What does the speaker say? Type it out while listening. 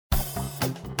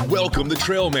Welcome to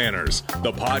Trail Manners,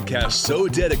 the podcast so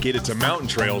dedicated to mountain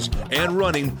trails and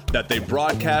running that they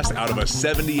broadcast out of a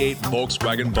 78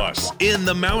 Volkswagen bus in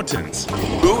the mountains.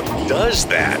 Who does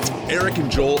that? Eric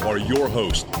and Joel are your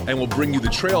hosts and will bring you the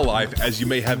trail life as you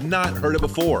may have not heard it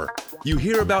before. You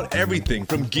hear about everything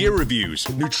from gear reviews,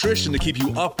 nutrition to keep you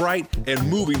upright and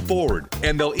moving forward.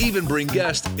 And they'll even bring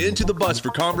guests into the bus for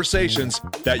conversations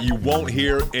that you won't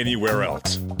hear anywhere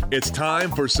else. It's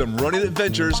time for some running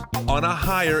adventures on a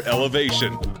higher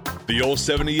elevation. The old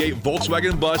 78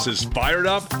 Volkswagen bus is fired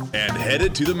up and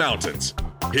headed to the mountains.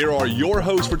 Here are your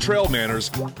hosts for Trail Manners,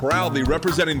 proudly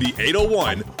representing the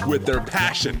 801 with their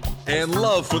passion and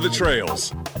love for the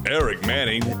trails. Eric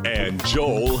Manning and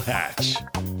Joel Hatch.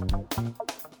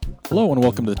 Hello and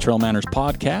welcome to the Trail Manners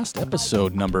podcast,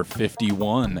 episode number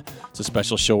 51. It's a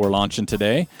special show we're launching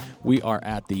today. We are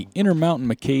at the Intermountain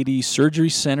McKay-Dee Surgery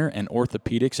Center and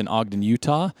Orthopedics in Ogden,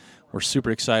 Utah. We're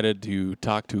super excited to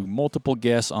talk to multiple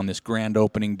guests on this grand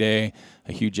opening day,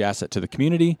 a huge asset to the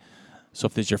community. So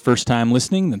if this is your first time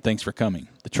listening, then thanks for coming.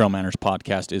 The Trail Manners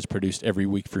podcast is produced every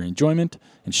week for your enjoyment,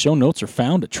 and show notes are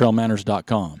found at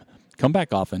trailmanners.com. Come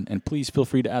back often, and please feel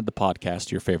free to add the podcast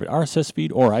to your favorite RSS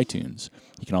feed or iTunes.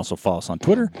 You can also follow us on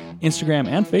Twitter, Instagram,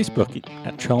 and Facebook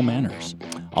at Trail Manners.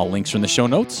 All links are in the show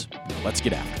notes. Let's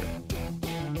get after it.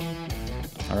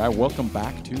 All right, welcome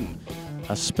back to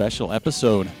a special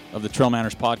episode of the Trail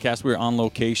Manners podcast. We're on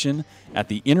location at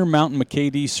the Intermountain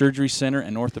McKay-Dee Surgery Center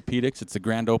and Orthopedics. It's the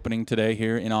grand opening today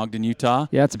here in Ogden, Utah.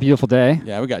 Yeah, it's a beautiful day.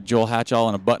 Yeah, we got Joel Hatch all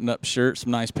in a button-up shirt,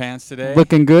 some nice pants today.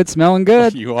 Looking good, smelling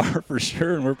good. You are, for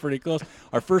sure, and we're pretty close.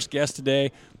 Our first guest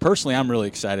today, personally, I'm really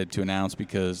excited to announce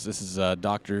because this is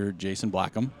Dr. Jason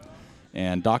Blackham.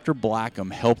 And Dr.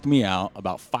 Blackham helped me out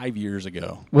about 5 years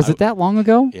ago. Was it that long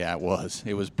ago? Yeah, it was.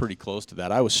 It was pretty close to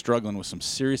that. I was struggling with some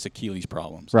serious Achilles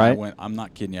problems. Right. I'm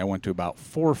not kidding you. I went to about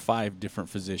 4 or 5 different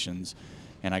physicians,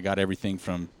 and I got everything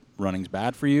from running's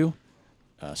bad for you,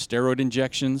 steroid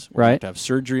injections, right, you have to have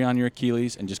surgery on your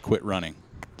Achilles, and just quit running.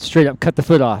 Straight up cut the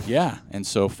foot off. Yeah, and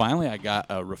so finally I got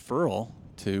a referral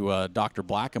to Dr.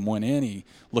 Blackham. Went in, he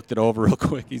looked it over real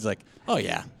quick. He's like, oh,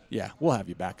 yeah, we'll have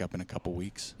you back up in a couple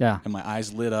weeks. Yeah. And my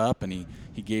eyes lit up, and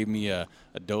he gave me a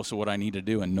dose of what I need to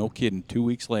do, and no kidding, 2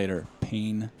 weeks later,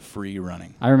 pain-free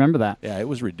running. I remember that. Yeah, it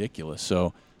was ridiculous.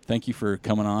 So thank you for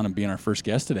coming on and being our first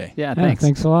guest today. Yeah, thanks.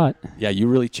 Thanks a lot. Yeah, you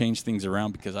really changed things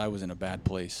around because I was in a bad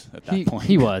place at that point.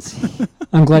 He was.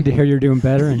 I'm glad to hear you're doing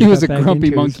better. And he was a got back grumpy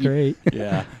into it. monkey. Great.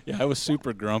 Yeah, I was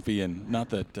super grumpy, and not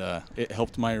that it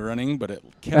helped my running, but it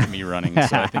kept me running.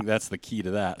 So I think that's the key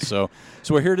to that. So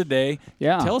we're here today.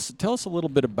 Yeah. Tell us a little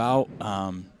bit about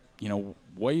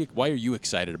why are you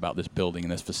excited about this building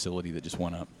and this facility that just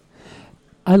went up?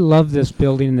 I love this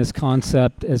building and this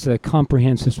concept as a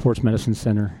comprehensive sports medicine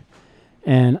center.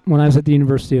 And when I was at the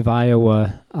University of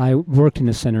Iowa, I worked in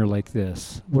a center like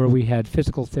this, where we had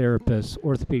physical therapists,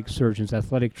 orthopedic surgeons,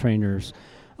 athletic trainers,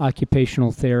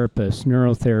 occupational therapists,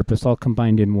 neurotherapists, all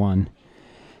combined in one.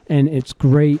 And it's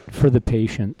great for the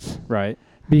patients. Right.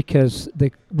 Because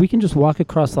we can just walk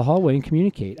across the hallway and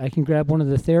communicate. I can grab one of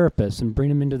the therapists and bring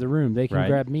them into the room. They can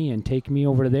grab me and take me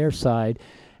over to their side,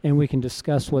 and we can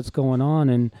discuss what's going on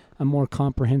and a more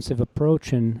comprehensive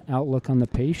approach and outlook on the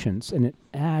patients. And it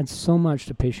adds so much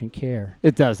to patient care.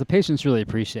 It does. The patients really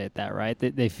appreciate that, right?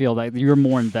 They feel like you're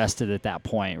more invested at that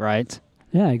point, right?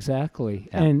 Yeah, exactly.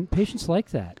 Yeah. And patients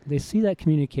like that. They see that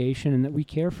communication and that we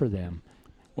care for them.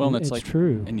 Well, and it's like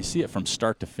true. And you see it from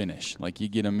start to finish. Like you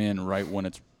get them in right when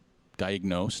it's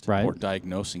diagnosed or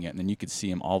diagnosing it, and then you could see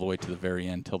them all the way to the very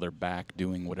end till they're back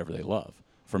doing whatever they love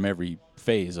from every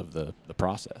phase of the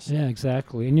process. Yeah,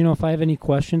 exactly. And, if I have any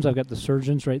questions, I've got the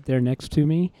surgeons right there next to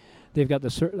me. They've got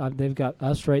they've got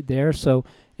us right there. So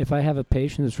if I have a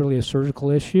patient that's really a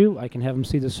surgical issue, I can have them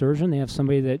see the surgeon. They have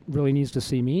somebody that really needs to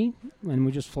see me, and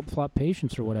we just flip-flop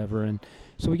patients or whatever. And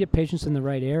so we get patients in the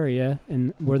right area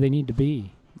and where they need to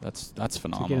be. That's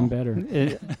phenomenal. To get them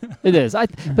better. It is.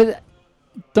 But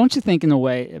don't you think in a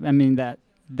way, I mean, that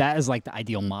is like the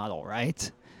ideal model, right?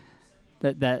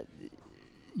 That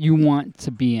you want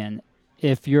to be in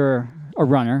if you're a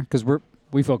runner, because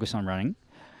we focus on running.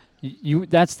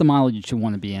 That's the model you should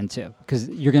want to be into because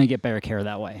you're going to get better care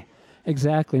that way.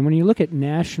 Exactly. And when you look at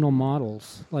national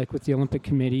models, like with the Olympic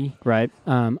Committee, right,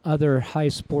 other high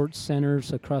sports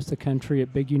centers across the country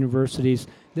at big universities,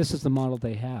 this is the model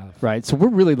they have. Right. So we're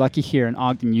really lucky here in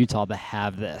Ogden, Utah to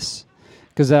have this.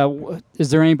 Because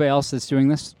is there anybody else that's doing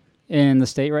this in the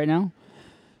state right now?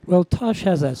 Well, Tosh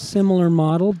has a similar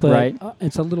model, but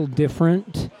it's a little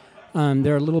different.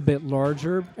 They're a little bit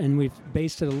larger, and we've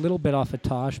based it a little bit off of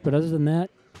Tosh. But other than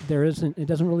that, it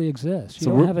doesn't really exist. You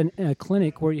So don't have a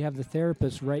clinic where you have the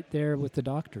therapist right there with the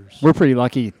doctors. We're pretty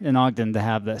lucky in Ogden to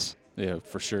have this. Yeah,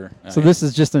 for sure. So this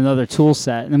is just another tool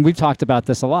set, and we've talked about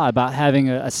this a lot, about having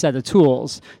a set of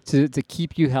tools to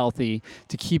keep you healthy,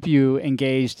 to keep you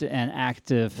engaged and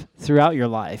active throughout your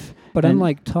life. But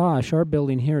unlike Tosh, our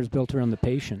building here is built around the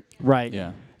patient. Right.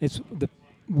 Yeah.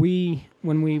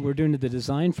 When we were doing the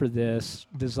design for this,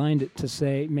 designed it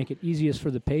to make it easiest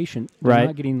for the patient. Right. They're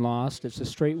not getting lost. It's a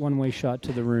straight one-way shot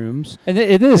to the rooms. And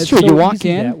it is It's true. so You walk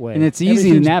easy in, that way. and it's easy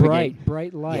to Everything's navigate.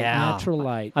 Bright light, Yeah. natural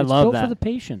light. I It's love built that. for the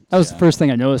patient. That was the first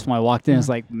thing I noticed when I walked in. It's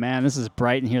like, man, this is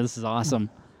bright in here. This is awesome.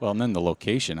 Well, and then the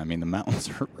location. I mean, the mountains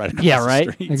are right across Yeah, right?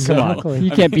 the street. Exactly. You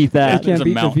can't beat that. You There's can't a beat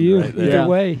the mountain view right there. either Yeah.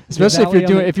 way. Especially The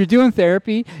valley if you're doing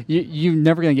therapy, you're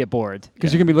never going to get bored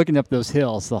because Yeah. you're going to be looking up those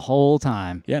hills the whole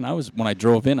time. Yeah, and when I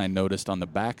drove in, I noticed on the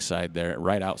back side there,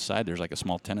 right outside, there's like a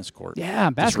small tennis court. Yeah,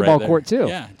 Just basketball right court there. too.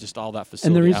 Yeah, just all that And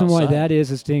facility the reason why outside. that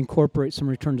is to incorporate some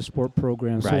return to sport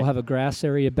programs. So Right. we'll have a grass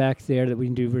area back there that we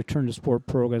can do return to sport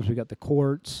programs. We got the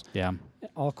courts, Yeah.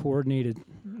 all coordinated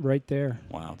right there.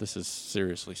 Wow, this is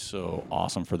seriously so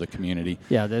awesome for the community.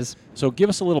 Yeah, it is. So give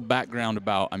us a little background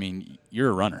about, I mean, you're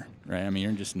a runner, right? I mean,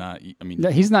 you're just not, I mean. No,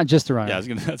 he's not just a runner. Yeah, I was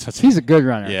going to. He's a good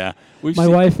runner. Yeah. My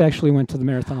wife actually went to the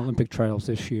Marathon Olympic trials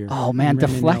this year. Oh, man, and ran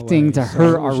in deflecting LA, to so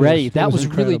her it was already. just- That it was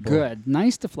really incredible. good.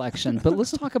 Nice deflection. But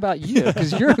let's talk about you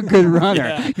because you're a good runner.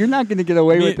 Yeah. You're not going to get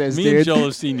away with this, me dude. and Joel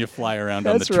have seen you fly around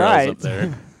on the That's trails right. up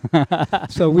there.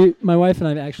 So my wife and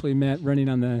I actually met running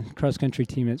on the cross country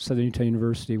team at Southern Utah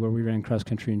University, where we ran cross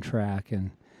country and track.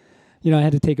 And I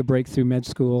had to take a break through med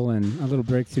school and a little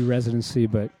break through residency,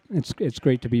 but it's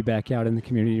great to be back out in the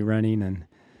community running,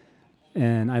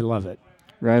 and I love it.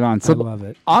 Right on. I So love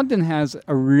it. Ogden has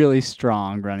a really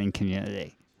strong running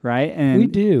community, right? And We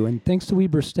do, and thanks to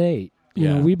Weber State.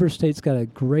 Yeah. Weber State's got a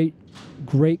great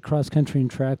cross country and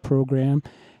track program,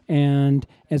 and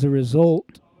as a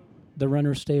result, the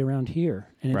runners stay around here,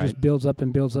 and it Right. just builds up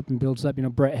and builds up and builds up.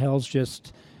 Brett Hell's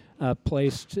just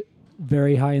placed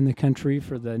very high in the country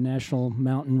for the national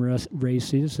mountain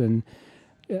races, and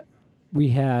we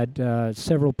had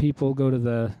several people go to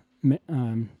the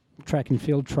track and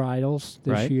field trials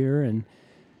this Right. year, and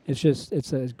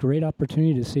it's a great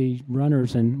opportunity to see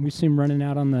runners, and we see them running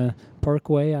out on the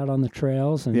parkway, out on the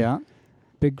trails, and yeah,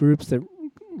 big groups that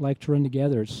like to run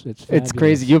together. It's it's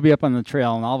crazy. You'll be up on the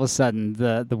trail, and all of a sudden,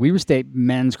 the Weber State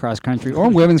men's cross country or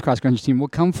women's cross country team will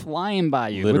come flying by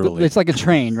you. Literally. It's like a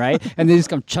train, right? And they just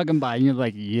come chugging by, and you're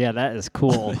like, "Yeah, that is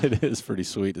cool." It is pretty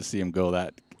sweet to see them go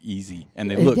that easy,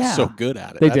 and they look Yeah. so good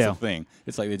at it. They That's do. the thing.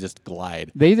 It's like they just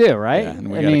glide, They do, right? Yeah,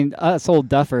 and we I gotta- mean, us old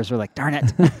duffers are like, "Darn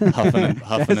it!" huffing and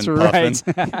puffing. That's right.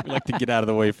 We like to get out of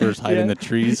the way first, hide in the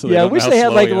trees. So Yeah, I they don't wish know they how had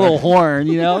slow like a you little are.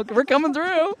 horn. We're coming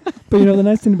through. But the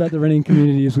nice thing about the running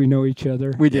community is we know each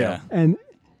other. We do. Yeah. And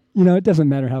it doesn't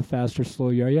matter how fast or slow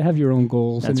you are. You have your own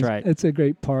goals. That's and right. It's a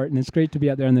great part, and it's great to be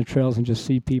out there on the trails and just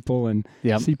see people and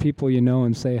Yep. see people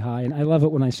and say hi. And I love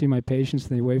it when I see my patients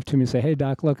and they wave to me and say, "Hey,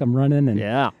 doc, look, I'm running." And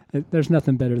Yeah. there's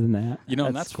nothing better than that. And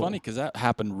That's that's cool. funny because that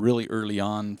happened really early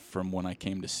on from when I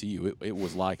came to see you. It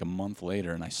was like a month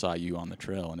later, and I saw you on the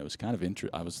trail, and it was kind of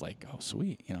I was like, oh,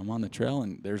 sweet. I'm on the trail,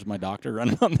 and there's my doctor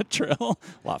running on the trail,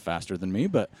 a lot faster than me.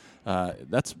 But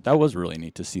that was really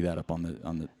neat to see that up on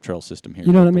the trail system here. It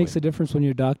locally. makes a difference when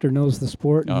your doctor knows the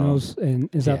sport and knows and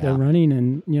is out there Yeah. running.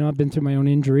 And I've been through my own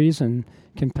injuries and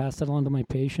can pass that on to my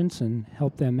patients and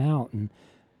help them out. And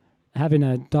having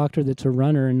a doctor that's a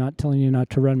runner and not telling you not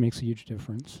to run makes a huge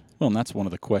difference. Well, and that's one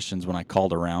of the questions when I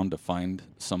called around to find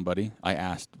somebody. I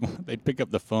asked, they'd pick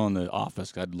up the phone, the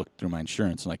office. I'd look through my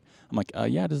insurance. I'm like,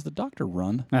 yeah, does the doctor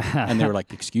run? And they were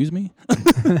like, excuse me?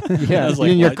 Yeah, I was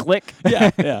like, in your "What?" click. yeah.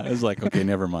 I was like, okay,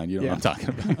 never mind. You know Yeah. what I'm talking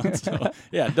about. So,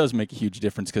 yeah, it does make a huge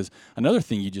difference because another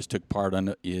thing you just took part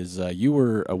on is you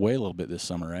were away a little bit this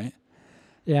summer, right?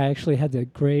 Yeah, I actually had the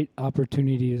great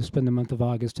opportunity to spend the month of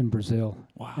August in Brazil.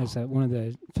 Wow. As one of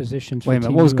the physicians. Wait a for minute,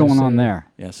 Team what was going on USA. there?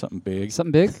 Yeah, something big.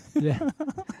 Something big? Yeah,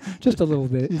 just a little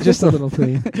bit. Just a little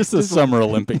thing. Just the Summer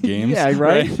Olympic Games. Yeah,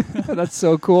 right. That's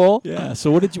so cool. Yeah. So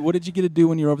what did you get to do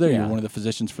when you were over there? You Yeah. were one of the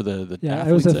physicians for the Yeah,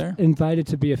 I was athletes there? invited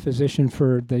to be a physician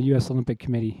for the U.S. Olympic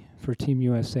Committee for Team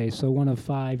USA. So one of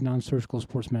 5 non-surgical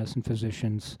sports medicine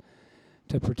physicians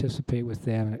to participate with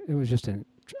them. It was just an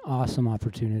awesome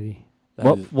opportunity.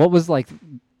 What was like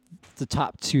the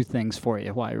top 2 things for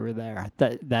you while you were there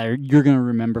that you're going to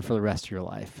remember for the rest of your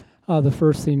life? The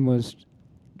first thing was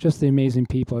just the amazing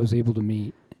people I was able to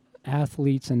meet.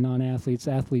 Athletes and non-athletes,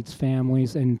 athletes'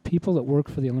 families, and people that work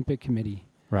for the Olympic Committee.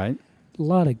 Right. A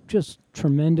lot of just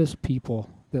tremendous people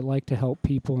that like to help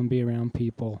people and be around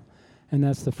people. And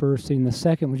that's the first thing. The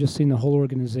second was just seeing the whole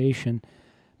organization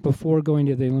before going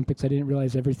to the Olympics, I didn't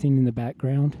realize everything in the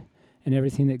background and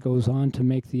everything that goes on to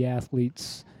make the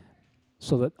athletes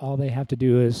so that all they have to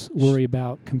do is worry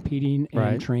about competing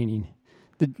and training.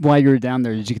 While you were down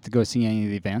there, did you get to go see any of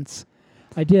the events?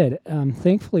 I did.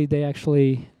 Thankfully, they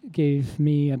actually gave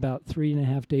me about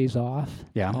 3.5 days off.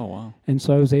 Yeah. Oh, wow. And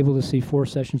so I was able to see 4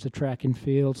 sessions of track and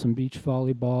field, some beach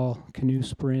volleyball, canoe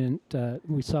sprint.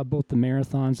 We saw both the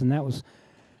marathons, and that was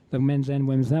the men's and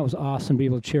women's. That was awesome to be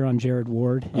able to cheer on Jared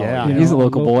Ward. Yeah, he's a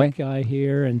local boy. Guy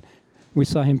here, and we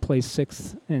saw him play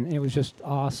 6th, and it was just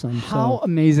awesome. How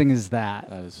amazing is that?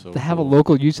 That is so to have a cool.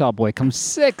 local Utah boy come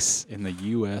 6th In the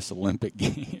U.S. Olympic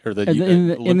game, or the in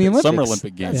the Olympics. Summer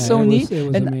Olympic Games. That's so neat. It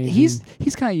was and amazing.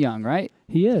 he's kind of young, right?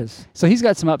 He is. So he's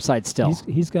got some upside still.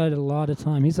 He's got a lot of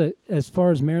time. As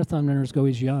far as marathon runners go,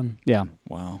 he's young. Yeah.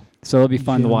 Wow. So it'll be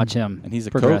fun to watch him. And he's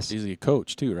a progress. coach. He's a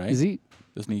coach too, right? Is he?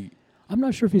 Doesn't he? I'm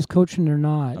not sure if he's coaching or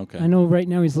not. Okay. I know right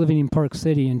now he's living in Park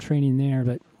City and training there,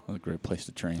 but What a great place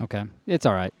to train. Okay. It's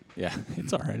all right. Yeah,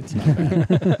 it's all right. It's not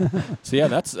bad. So yeah,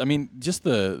 that's. I mean, just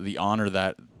the honor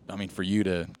that. I mean, for you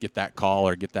to get that call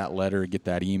or get that letter, get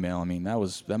that email. I mean, that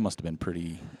must have been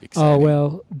pretty exciting. Oh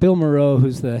well, Bill Moreau,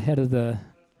 who's the head of the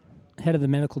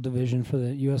medical division for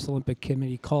the U.S. Olympic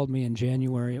Committee, called me in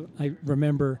January. I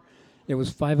remember it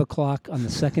was 5:00 on the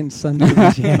second Sunday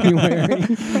in January,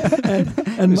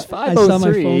 and I saw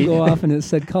my phone go off and it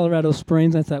said Colorado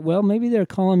Springs. I thought, well, maybe they're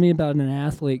calling me about an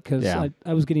athlete because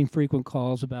I was getting frequent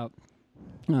calls about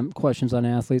questions on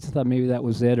athletes. I thought maybe that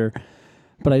was it,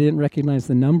 but I didn't recognize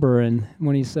the number. And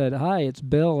when he said, "Hi, it's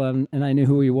Bill," and I knew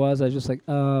who he was, I was just like,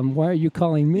 "Why are you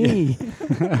calling me?"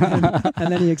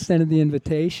 and then he extended the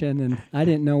invitation, and I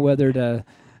didn't know whether to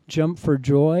jump for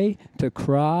joy, to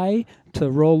cry, to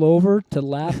roll over, to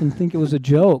laugh and think it was a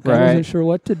joke. Right. I wasn't sure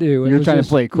what to do. You were trying to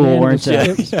play it cool, weren't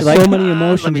you? So many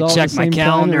emotions. Let me all check at the my same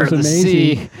calendar time. It to was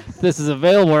see amazing. if this is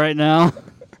available right now.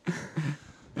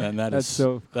 And That's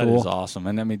so that cool. is awesome.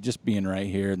 And I mean, just being right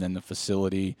here, and then the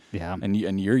facility. Yeah.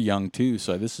 And you're young too,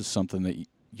 so this is something that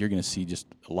you're going to see just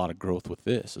a lot of growth with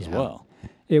this as well.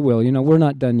 It will. We're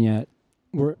not done yet.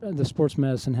 The sports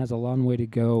medicine has a long way to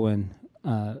go, and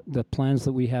the plans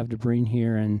that we have to bring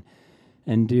here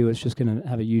and do, it's just going to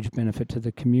have a huge benefit to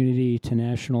the community, to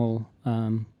national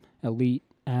elite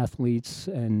athletes,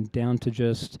 and down to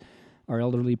just our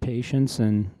elderly patients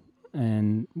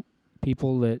and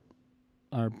people that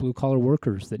are blue-collar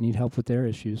workers that need help with their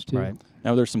issues too. Right.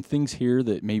 Now, there's some things here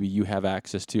that maybe you have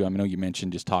access to. I know you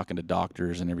mentioned just talking to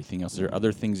doctors and everything else. Are there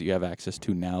other things that you have access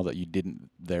to now that you didn't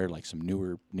there, like some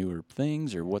newer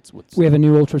things, or what's? We have a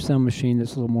new ultrasound machine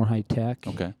that's a little more high-tech.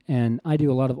 Okay. And I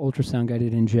do a lot of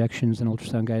ultrasound-guided injections and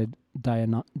ultrasound-guided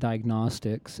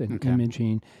diagnostics and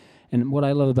imaging. And what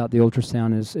I love about the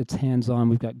ultrasound is it's hands-on.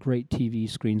 We've got great TV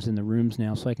screens in the rooms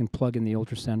now, so I can plug in the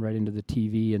ultrasound right into the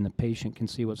TV, and the patient can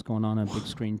see what's going on a big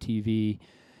screen TV.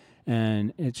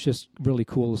 And it's just really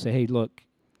cool to say, hey, look,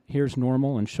 here's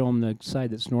normal, and show them the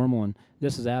side that's normal, and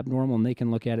this is abnormal, and they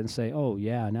can look at it and say, oh,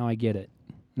 yeah, now I get it.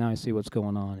 Now I see what's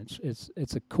going on.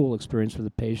 It's a cool experience for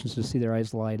the patients to see their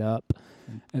eyes light up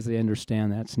as they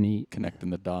understand. That's neat. Connecting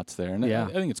the dots there. And I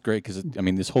think it's great because,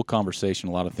 this whole conversation,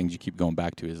 a lot of things you keep going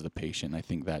back to is the patient. I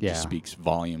think that just speaks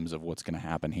volumes of what's going to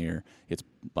happen here. It's,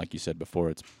 like you said before,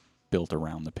 it's built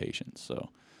around the patient. So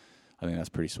I think that's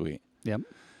pretty sweet. Yep.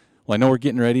 Well, I know we're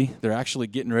getting ready. They're actually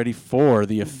getting ready for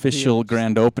the official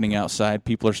grand opening outside.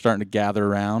 People are starting to gather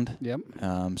around. Yep.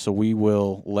 So we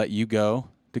will let you go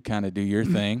to kind of do your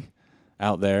thing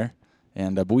out there.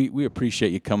 And but we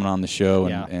appreciate you coming on the show,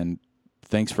 and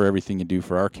thanks for everything you do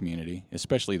for our community,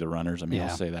 especially the runners. I'll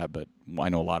say that, but I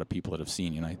know a lot of people that have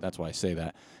seen you, and that's why I say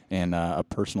that. And a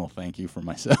personal thank you for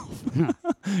myself.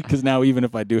 Because now even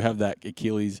if I do have that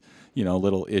Achilles,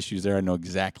 little issues there, I know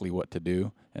exactly what to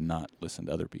do and not listen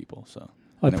to other people. So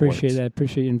I appreciate that. I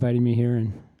appreciate you inviting me here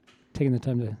and taking the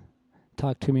time to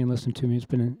talk to me and listen to me.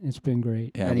 It's been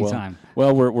great. Yeah, anytime.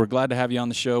 Well, we're glad to have you on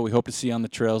the show. We hope to see you on the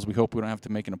trails. We hope we don't have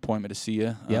to make an appointment to see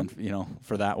you.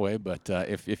 For that way. But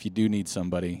if you do need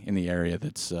somebody in the area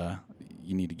that's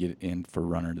you need to get in for a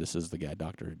runner, this is the guy,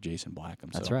 Dr. Jason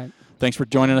Blackham. That's right. Thanks for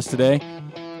joining us today.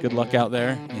 Good luck out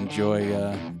there. Enjoy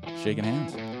shaking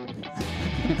hands.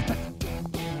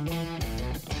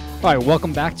 All right,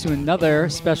 welcome back to another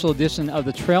special edition of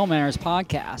the Trail Manners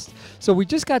podcast. So we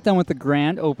just got done with the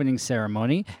grand opening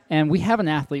ceremony, and we have an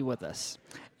athlete with us.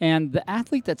 And the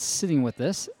athlete that's sitting with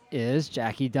us is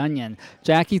Jacque Dunyon.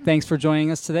 Jacque, thanks for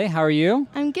joining us today. How are you?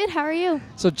 I'm good. How are you?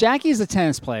 So Jacque is a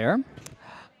tennis player.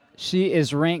 She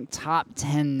is ranked top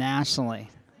 10 nationally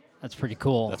That's pretty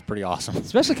cool. That's pretty awesome.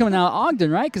 Especially coming out of Ogden,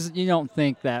 right? Because you don't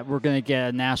think that we're going to get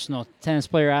a national tennis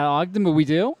player out of Ogden, but we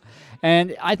do.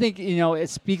 And I think, it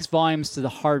speaks volumes to the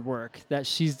hard work that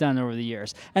she's done over the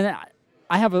years. And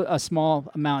I have a small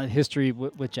amount of history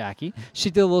with Jacque.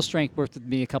 She did a little strength work with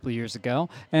me a couple of years ago,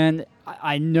 and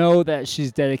I know that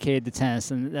she's dedicated to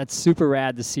tennis, and that's super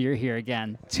rad to see her here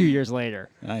again 2 years later.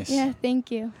 Nice. Yeah,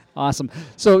 thank you. Awesome.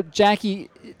 So, Jacque,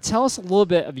 tell us a little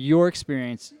bit of your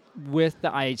experience with the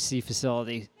IHC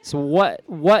facility. So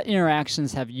what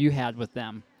interactions have you had with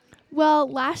them?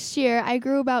 Well, last year I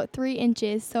grew about 3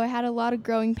 inches, so I had a lot of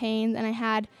growing pains, and I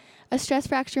had a stress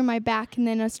fracture in my back and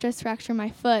then a stress fracture in my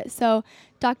foot. So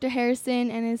Dr.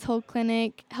 Harrison and his whole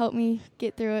clinic helped me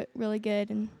get through it really good,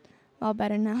 and I'm all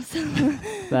better now. So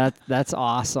That's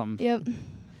awesome. Yep.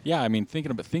 Yeah, I mean,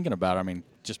 thinking about it, I mean,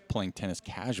 just playing tennis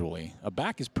casually, a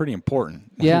back is pretty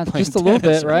important. Yeah, just a little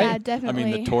bit, right? Yeah, definitely. I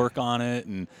mean, the torque on it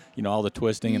and, all the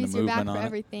twisting and the Use your movement back on for it.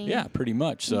 everything. Yeah, pretty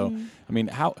much. So, I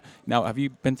mean, now have you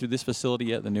been through this facility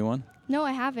yet, the new one? No,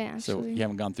 I haven't, actually. So you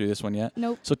haven't gone through this one yet?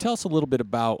 Nope. So tell us a little bit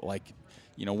about,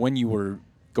 when you were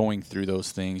going through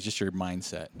those things, just your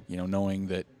mindset, knowing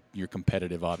that you're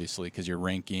competitive, obviously, because you're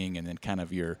ranking, and then kind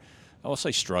of your, I'll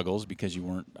say struggles because you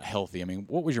weren't healthy. I mean,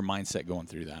 what was your mindset going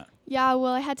through that? Yeah,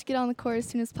 well, I had to get on the court as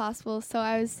soon as possible, so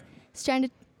I was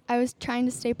trying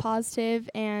to stay positive,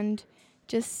 and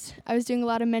I was doing a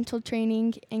lot of mental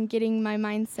training and getting my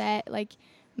mindset,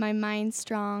 my mind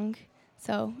strong,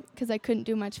 so because I couldn't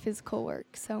do much physical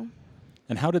work. So.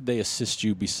 And how did they assist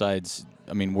you besides,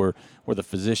 I mean, were the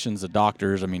physicians, the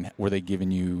doctors, I mean, were they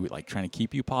giving you, trying to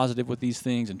keep you positive with these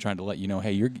things and trying to let you know,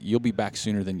 hey, you'll be back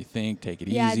sooner than you think, take it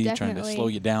easy, definitely. trying to slow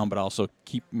you down, but also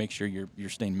make sure you're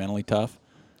staying mentally tough?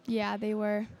 Yeah, they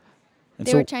were. And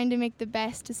They were trying to make the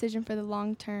best decision for the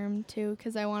long term, too,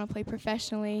 because I want to play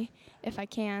professionally if I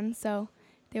can. So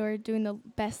they were doing the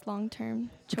best long-term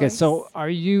choice. Okay, so are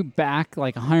you back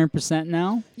 100%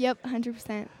 now? Yep,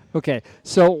 100%. Okay,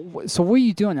 so what are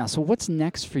you doing now? So what's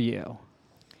next for you?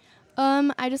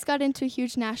 I just got into a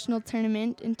huge national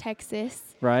tournament in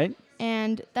Texas. Right.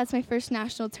 And that's my first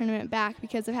national tournament back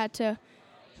because I've had to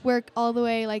work all the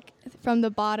way from the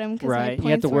bottom. Right,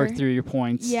 you have to work through your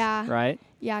points. Yeah. Right.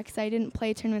 Yeah, because I didn't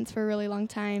play tournaments for a really long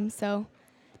time, so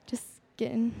just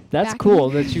getting That's back cool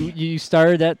in. that you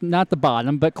started at not the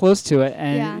bottom, but close to it,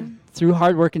 and through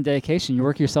hard work and dedication, you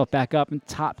work yourself back up in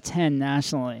top 10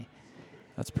 nationally.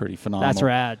 That's pretty phenomenal. That's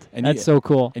rad. And that's so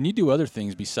cool. And you do other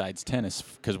things besides tennis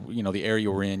because, the area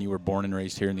we're in, you were born and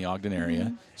raised here in the Ogden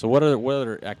area. So what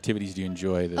other activities do you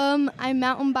enjoy? I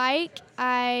mountain bike,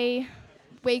 I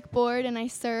wakeboard, and I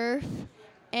surf,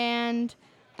 and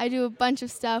I do a bunch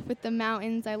of stuff with the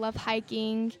mountains. I love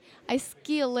hiking. I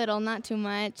ski a little, not too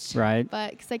much. Right.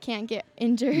 But because I can't get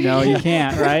injured. No, you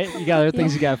can't, right? You got other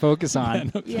things you got to focus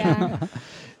on. Yeah.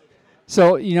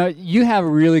 So, you have a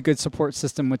really good support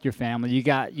system with your family. You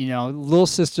got, little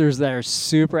sisters that are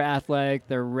super athletic.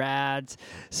 They're rad.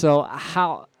 So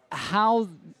how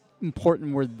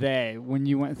important were they when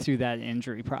you went through that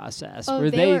injury process? Oh,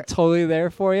 were they totally there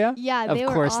for you? Yeah, they were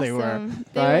Of course awesome. they were.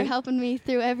 They right? were helping me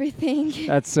through everything.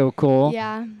 That's so cool.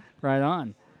 Yeah. Right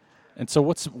on. And so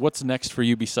what's next for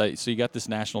you besides, so you got this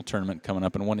national tournament coming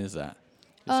up, and when is that?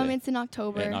 It's in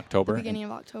October. In October? The beginning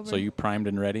of October. So you primed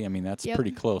and ready? I mean, that's Yep.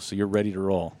 pretty close. So you're ready to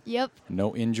roll. Yep.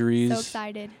 No injuries. So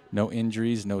excited. No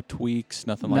injuries, no tweaks,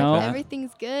 nothing No. like that?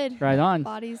 Everything's good. Right on.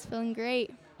 Body's feeling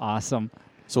great. Awesome.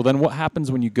 So then what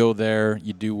happens when you go there,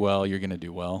 you do well, you're going to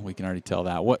do well. We can already tell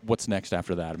that. What's next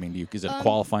after that? I mean, is it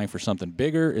qualifying for something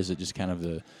bigger? Is it just kind of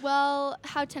the... Well,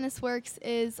 how tennis works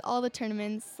is all the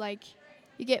tournaments,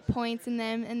 you get points in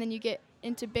them, and then you get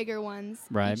into bigger ones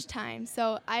each time.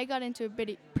 So I got into a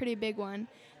pretty big one.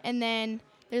 And then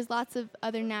there's lots of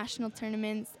other national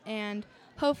tournaments, and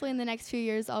hopefully in the next few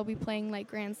years I'll be playing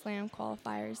Grand Slam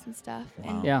qualifiers and stuff.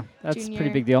 Wow. And Yeah, that's a junior.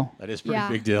 pretty big deal. That is pretty Yeah.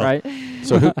 big deal. Right?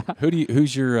 So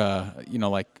who's your,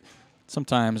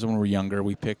 sometimes when we're younger,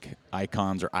 we pick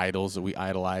icons or idols that we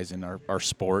idolize in our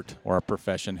sport or our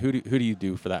profession. Who do you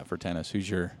do for tennis? Who's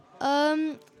your...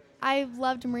 I've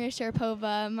loved Maria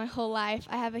Sharapova my whole life.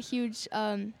 I have a huge,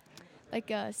 a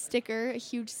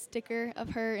huge sticker of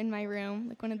her in my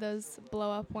room, one of those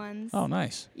blow-up ones. Oh,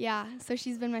 nice. Yeah, so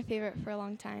she's been my favorite for a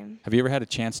long time. Have you ever had a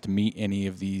chance to meet any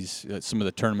of these, some of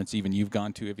the tournaments even you've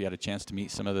gone to? Have you had a chance to meet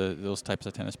some of those types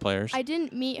of tennis players? I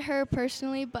didn't meet her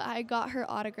personally, but I got her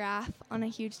autograph on a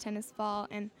huge tennis ball,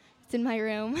 and just in my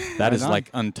room. That is like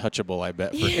untouchable, I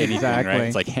bet, for anything, Exactly. right?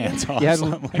 It's like hands off. Yeah,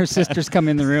 something her like sisters come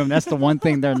in the room. That's the one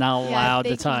thing they're not allowed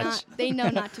to touch. They know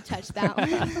not to touch that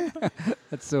one.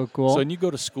 That's so cool. So, and you go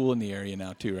to school in the area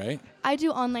now too, right? I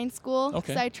do online school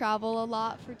because Okay. I travel a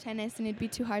lot for tennis, and it'd be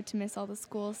too hard to miss all the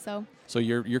schools. So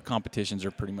your competitions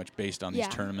are pretty much based on these Yeah.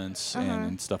 tournaments Uh-huh.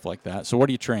 and stuff like that. So where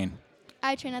do you train?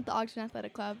 I train at the Ogden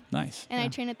Athletic Club, Nice. and I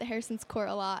train at the Harrison's Court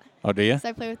a lot. Oh, do you? So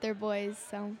I play with their boys.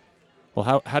 So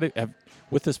Well,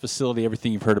 with this facility,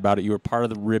 everything you've heard about it, you were part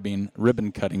of the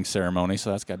ribbon cutting ceremony,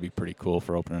 so that's got to be pretty cool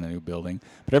for opening a new building.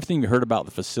 But everything you heard about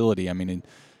the facility, I mean,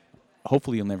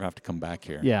 hopefully you'll never have to come back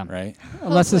here. Yeah. Right?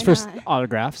 Unless it's for Hopefully not.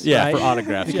 autographs. Yeah, right? for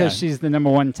autographs. Because yeah. she's the number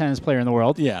 1 tennis player in the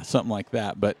world. Yeah, something like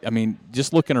that. But I mean,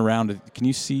 just looking around, can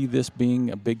you see this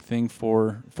being a big thing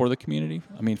for the community?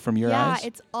 I mean, from your eyes? yeah,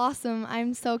 it's awesome.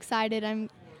 I'm so excited.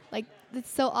 It's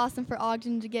so awesome for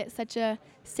Ogden to get such a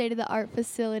state-of-the-art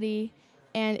facility,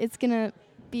 and it's gonna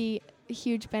be a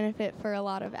huge benefit for a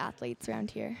lot of athletes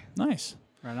around here. Nice.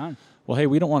 Right on. Well, hey,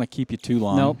 we don't want to keep you too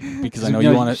long Nope. because I know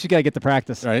you want to. She got to get the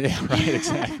practice. Right, right,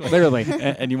 exactly. Literally.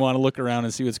 and you want to look around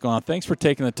and see what's going on. Thanks for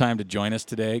taking the time to join us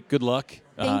today. Good luck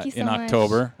Thank you so in much.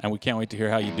 October, and we can't wait to hear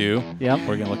how you do. Yep.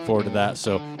 We're going to look forward to that.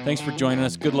 So thanks for joining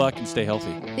us. Good luck and stay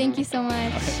healthy. Thank you so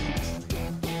much.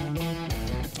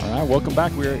 All right, welcome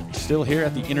back. We're still here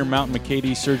at the Intermountain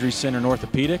McKay-Dee Surgery Center and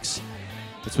Orthopedics.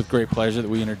 It's with great pleasure that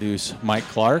we introduce Mike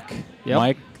Clark. Yep.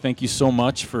 Mike, thank you so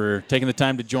much for taking the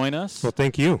time to join us. Well,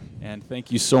 thank you. And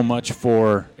thank you so much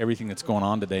for everything that's going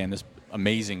on today in this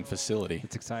amazing facility.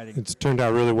 It's exciting. It's turned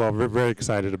out really well. We're very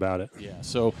excited about it. Yeah.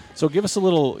 So give us a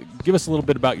little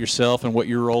bit about yourself and what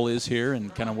your role is here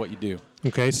and kind of what you do.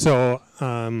 Okay, so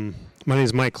my name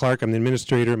is Mike Clark. I'm the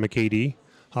administrator at McKay-Dee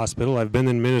Hospital. I've been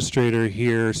the administrator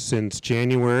here since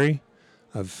January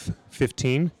of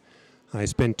 15. I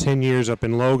spent 10 years up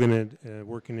in Logan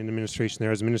working in administration there.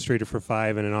 I was administrator for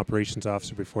 5 and an operations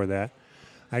officer before that.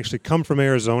 I actually come from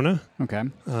Arizona, Okay.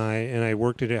 and I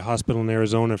worked at a hospital in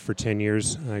Arizona for 10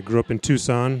 years. I grew up in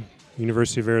Tucson,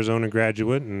 University of Arizona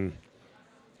graduate, and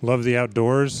love the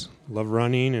outdoors, love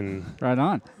running, and Right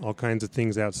on. all kinds of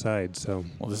things outside. So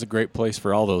Well, this is a great place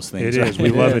for all those things. it is. We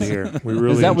love it here. We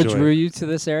really Is that what enjoy drew it. you to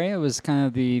this area? Was kind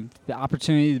of the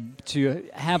opportunity to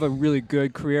have a really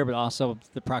good career, but also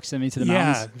the proximity to the Yeah,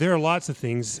 mountains? there are lots of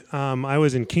things. I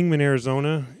was in Kingman,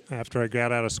 Arizona after I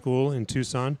got out of school in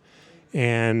Tucson,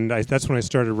 and that's when I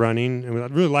started running. And I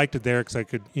really liked it there because I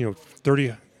could,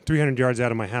 300 yards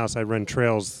out of my house, I'd run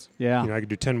trails. Yeah. I could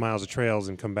do 10 miles of trails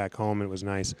and come back home, and it was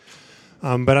nice.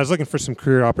 But I was looking for some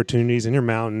career opportunities.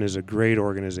 Intermountain is a great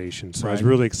organization, so I was Right.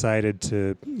 really excited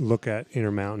to look at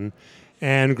Intermountain.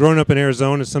 And growing up in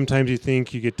Arizona, sometimes you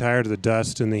think you get tired of the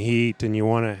dust and the heat and you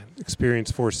want to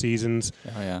experience 4 seasons,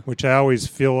 Oh, yeah. which I always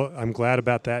feel I'm glad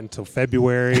about that until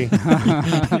February.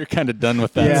 You're kind of done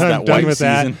with that. Yeah. It's I'm that done white with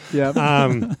that. season.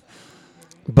 Yep.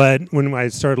 But when I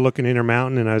started looking at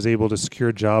Intermountain and I was able to secure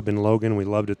a job in Logan, we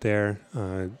loved it there.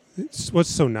 What's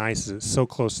so nice is it's so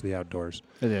close to the outdoors.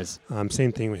 It is.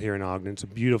 Same thing with here in Ogden. It's a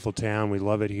beautiful town. We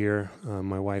love it here.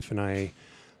 My wife and I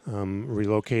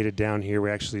relocated down here. We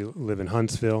actually live in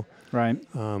Huntsville, Right.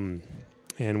 and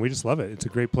we just love it. It's a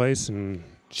great place, and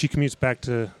she commutes back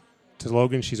to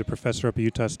Logan. She's a professor up at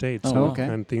Utah State, so Oh, okay.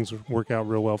 and things work out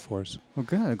real well for us. Well,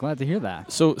 good. Glad to hear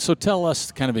that. So tell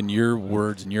us, kind of in your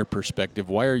words and your perspective,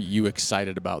 why are you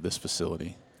excited about this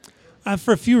facility?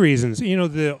 For a few reasons.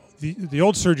 The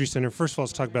old surgery center, first of all,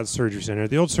 let's talk about the surgery center.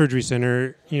 The old surgery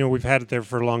center, we've had it there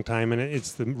for a long time, and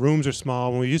the rooms are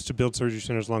small. When we used to build surgery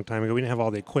centers a long time ago, we didn't have all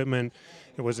the equipment.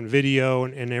 It wasn't video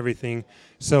and everything.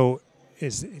 So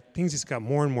things just got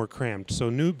more and more cramped. So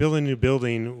building a new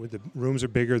building, the rooms are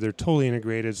bigger. They're totally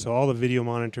integrated. So all the video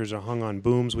monitors are hung on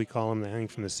booms, we call them. They hang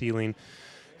from the ceiling.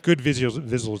 Good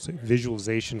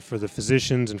visualization for the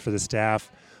physicians and for the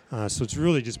staff. So it's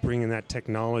really just bringing that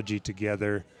technology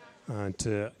together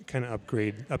to kind of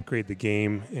upgrade the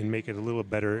game and make it a little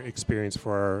better experience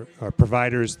for our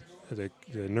providers, the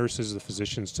nurses, the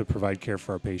physicians, to provide care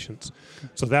for our patients.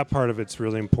 So that part of it's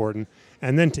really important.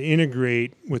 And then to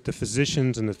integrate with the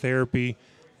physicians and the therapy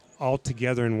all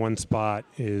together in one spot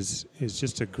is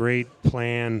just a great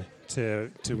plan to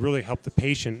really help the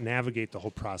patient navigate the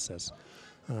whole process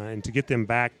and to get them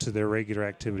back to their regular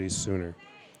activities sooner.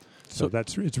 So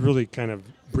it's really kind of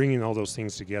bringing all those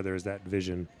things together is that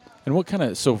vision. And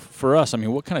for us,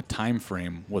 what kind of time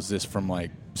frame was this from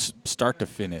like start to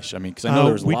finish? Because I know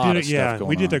there was a lot of stuff going on.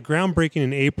 We did the groundbreaking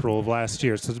in April of last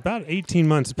year, so it's about 18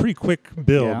 months. It's a pretty quick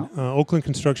build. Yeah. Oakland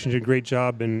Construction did a great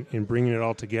job in bringing it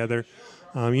all together.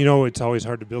 It's always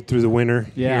hard to build through the winter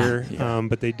here, Yeah.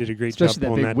 But they did a great Especially job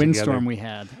pulling that that big together. windstorm we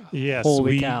had. Yes,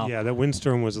 Holy cow. Yeah, that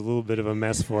windstorm was a little bit of a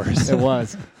mess for us. It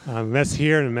was. A mess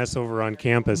here and a mess over on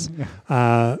campus.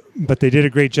 But they did a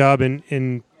great job,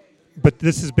 but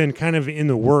this has been kind of in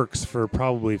the works for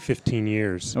probably 15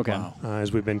 years. Okay. Wow.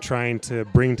 As we've been trying to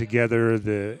bring together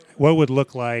what it would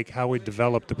look like, how we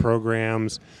develop the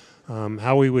programs,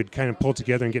 how we would kind of pull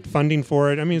together and get funding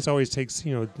for it. I mean, it always takes,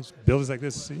 buildings like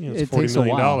this, it's $40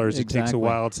 million. It takes a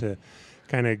while to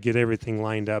kind of get everything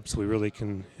lined up so we really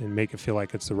can and make it feel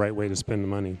like it's the right way to spend the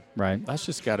money. Right. That's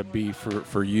just got to be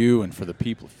for you and for the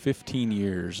people. 15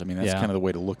 years. I mean, that's kind of the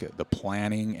way to look at the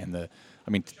planning and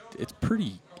it's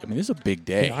pretty. I mean, this is a big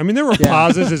day. Yeah, I mean, there were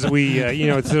pauses as we,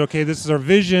 said, okay, this is our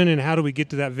vision, and how do we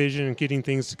get to that vision and getting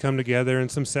things to come together,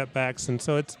 and some setbacks, and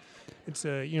so it's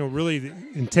really the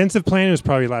intensive planning was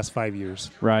probably the last 5 years.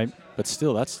 Right. But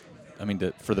still,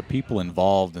 for the people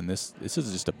involved in this is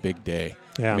just a big day.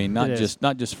 Yeah. I mean, not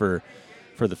just for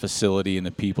the facility and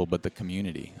the people, but the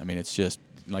community. I mean, it's just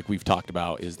like we've talked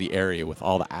about is the area with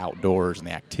all the outdoors and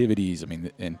the activities. I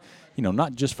mean, and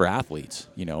not just for athletes,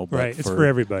 but right. It's for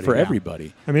everybody. For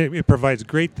everybody. I mean, it provides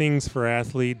great things for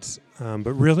athletes,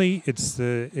 but really, it's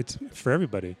for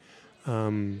everybody. I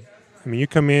mean, you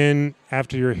come in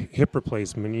after your hip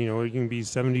replacement. You can be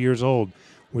 70 years old.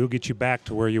 We'll get you back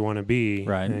to where you want to be,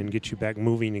 and get you back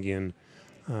moving again.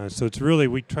 So it's really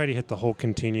we try to hit the whole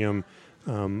continuum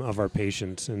of our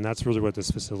patients, and that's really what this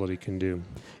facility can do.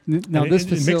 Now, it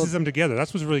mixes them together.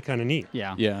 That's what's really kind of neat.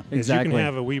 Yeah, exactly. You can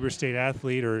have a Weber State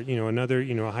athlete or another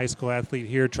a high school athlete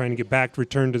here trying to get back,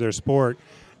 return to their sport,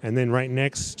 and then right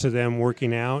next to them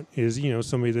working out is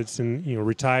somebody that's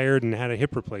retired and had a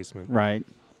hip replacement. Right.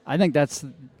 I think that's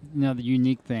the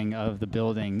unique thing of the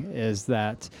building is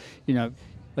that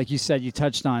like you said, you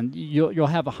touched on you'll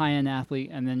have a high end athlete,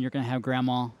 and then you're going to have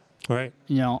grandma. Right.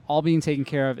 All being taken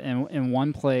care of in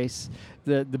one place.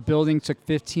 The building took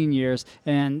 15 years.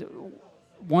 And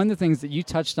one of the things that you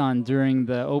touched on during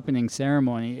the opening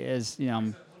ceremony is,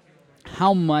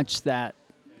 how much that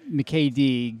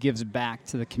McKay-Dee gives back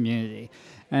to the community.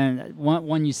 And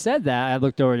when you said that, I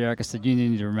looked over to Eric. I said, you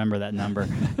need to remember that number.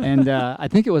 And I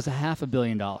think it was $500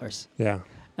 million. Yeah.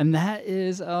 And that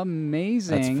is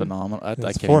amazing. That's phenomenal.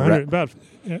 That's about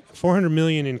 $400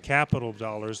 million in capital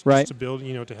dollars just to build,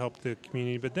 to help the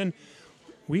community. But then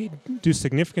we do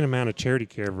significant amount of charity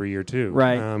care every year too.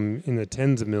 Right. In the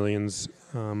tens of millions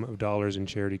of dollars in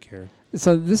charity care.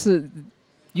 So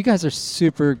you guys are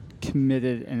super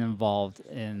committed and involved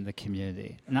in the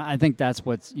community, and I think that's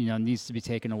what needs to be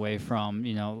taken away from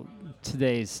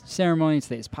today's ceremony,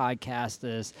 today's podcast.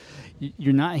 Is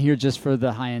you're not here just for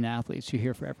the high-end athletes; you're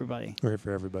here for everybody. We're here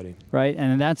for everybody, right?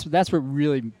 And that's what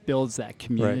really builds that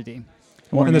community. Right.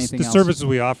 Well, and the services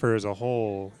we offer as a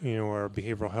whole, our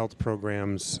behavioral health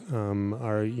programs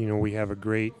are, we have a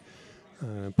great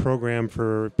program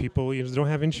for people that don't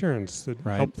have insurance that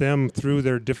help them through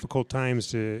their difficult times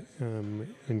to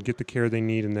and get the care they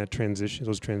need in that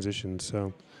those transitions.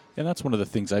 So, and that's one of the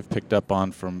things I've picked up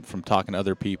on from talking to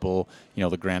other people.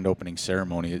 The grand opening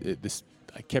ceremony.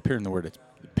 I kept hearing the word it's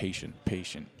patient,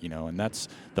 and that's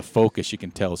the focus. You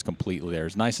can tell is completely there.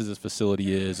 As nice as this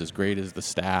facility is, as great as the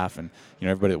staff and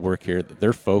everybody that work here,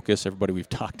 their focus, everybody we've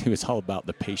talked to, is all about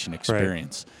the patient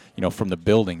experience. From the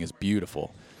building is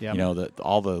beautiful. Yep.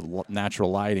 All the natural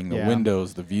lighting, the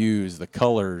windows, the views, the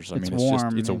colors. It's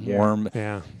warm. It's a warm.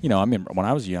 Yeah. I mean, when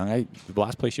I was young, the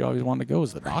last place you always wanted to go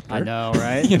was the doctor. I know,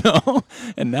 right?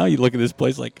 And now you look at this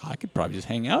place like I could probably just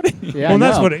hang out in here. Yeah, well,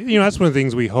 that's what that's one of the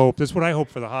things we hope. That's what I hope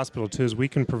for the hospital too. Is we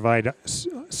can provide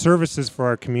services for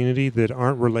our community that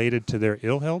aren't related to their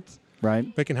ill health.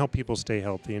 Right. That can help people stay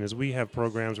healthy. And as we have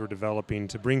programs we're developing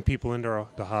to bring people into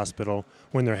the hospital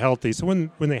when they're healthy. So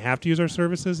when they have to use our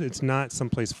services, it's not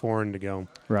someplace foreign to go.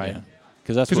 Right. Yeah.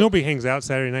 Because nobody hangs out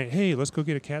Saturday night, hey, let's go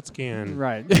get a CAT scan.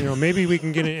 Right. Maybe we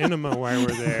can get an enema while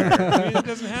we're there. I mean, it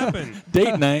doesn't happen.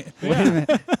 Date night. Yeah.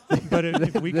 But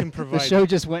if we can provide... The show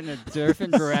just went in a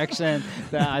different direction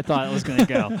than I thought it was going to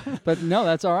go. But no,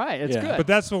 that's all right. It's good. But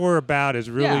that's what we're about, is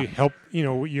really help.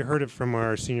 You heard it from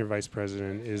our senior vice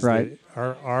president, is that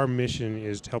our mission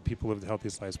is to help people live the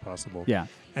healthiest lives possible. Yeah.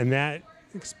 And that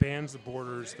expands the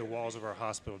borders, the walls of our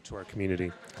hospital to our community.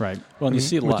 Right. Well, and you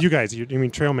see a lot. With you guys,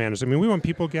 trail manners. I mean, we want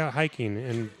people to get out hiking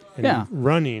and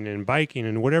running and biking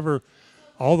and whatever,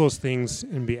 all those things,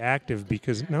 and be active,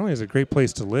 because not only is it a great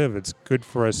place to live, it's good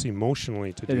for us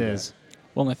emotionally to do that. It is.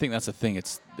 Well, and I think that's the thing.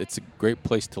 It's a great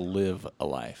place to live a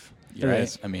life. It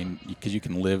is. I mean, because you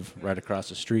can live right across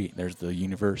the street. There's the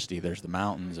university. There's the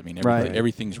mountains. I mean,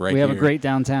 everything's right we here. We have a great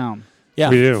downtown. Yeah,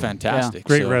 we do. Fantastic.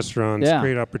 Great restaurants, Yeah.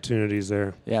 great opportunities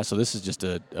there. Yeah, so this is just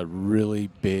a really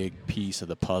big piece of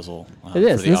the puzzle. It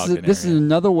is. For the Ogden This is area.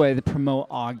 another way to promote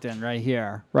Ogden right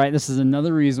here, right? This is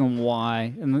another reason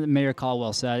why, and Mayor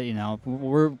Caldwell said,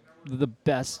 we're the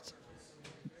best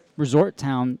resort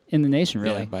town in the nation,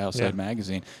 really. Yeah, by Outside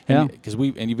Magazine. Yeah. Because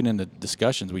and even in the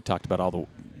discussions, we talked about all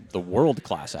the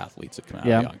world-class athletes that come out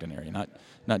of the Ogden area.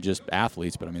 Not just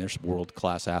athletes, but I mean, there's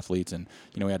world-class athletes. And,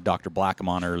 we had Dr. Blackham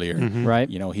on earlier. Mm-hmm. Right.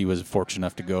 He was fortunate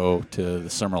enough to go to the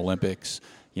Summer Olympics.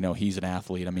 He's an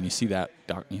athlete. I mean, you see that,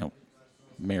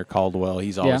 Mayor Caldwell,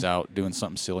 he's always out doing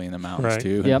something silly in the mountains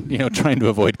too. Yep. And, trying to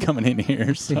avoid coming in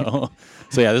here. So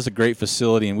yeah, this is a great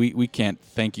facility, and we can't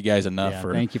thank you guys enough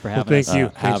for thank you for having us. Thank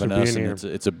you. having Thanks us. for And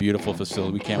being it's a beautiful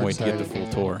facility. We can't wait to get the full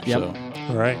tour. Yep. So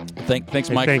All right. thanks,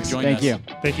 Hey, Mike, thanks. for joining us. Thank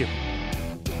you. Thank you.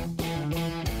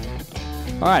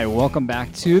 All right, welcome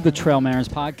back to the Trail Manners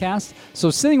podcast. So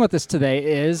sitting with us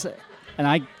today is, and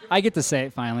I get to say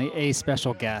it finally, a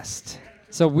special guest.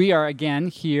 So we are again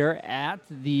here at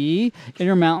the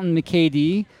Intermountain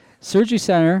McKay-Dee Surgery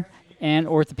Center and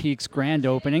Orthopedics grand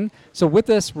opening. So with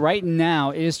us right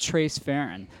now is Tres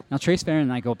Ferrin. Now Tres Ferrin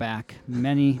and I go back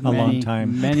many long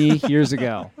time. many years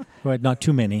ago. Well, not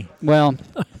too many. Well,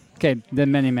 okay, then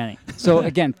many. So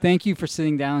again, thank you for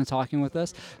sitting down and talking with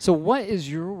us. So what is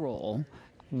your role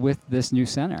with this new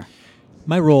center?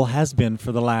 My role has been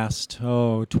for the last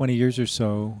 20 years or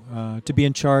so to be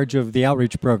in charge of the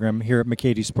outreach program here at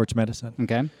McKay-Dee Sports Medicine.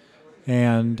 Okay.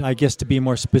 And I guess to be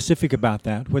more specific about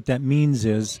that, what that means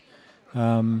is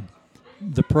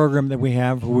the program that we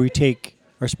have where we take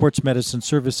our sports medicine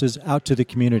services out to the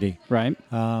community. Right.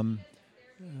 And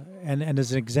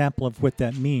as an example of what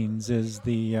that means is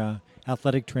the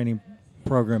athletic training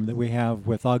program that we have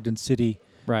with Ogden City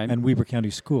Right. and Weber County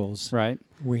Schools. Right.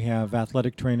 We have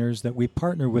athletic trainers that we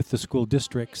partner with the school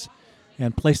districts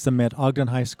and place them at Ogden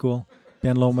High School,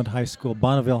 Ben Lomond High School,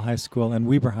 Bonneville High School, and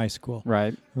Weber High School. Right.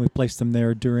 And we place them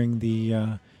there during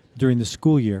the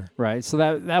school year. Right. So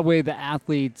that way the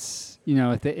athletes,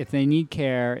 if they need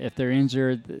care, if they're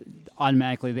injured,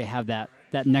 automatically they have that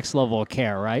next level of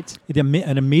care, right?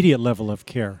 An immediate level of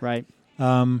care. Right.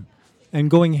 And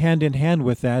going hand in hand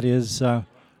with that is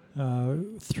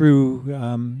through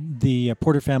the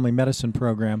Porter Family Medicine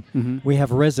Program, we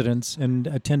have residents and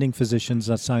attending physicians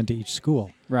assigned to each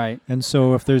school. Right. And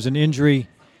so if there's an injury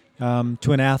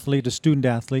to an athlete, a student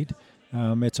athlete,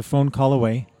 it's a phone call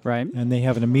away. Right. And they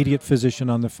have an immediate physician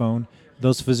on the phone.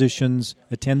 Those physicians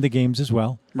attend the games as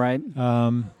well. Right.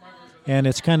 And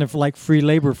it's kind of like free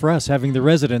labor for us having the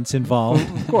residents involved.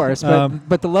 Of course,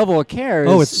 but the level of care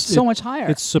is so much higher.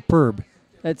 It's superb.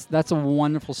 That's a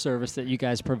wonderful service that you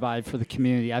guys provide for the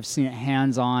community. I've seen it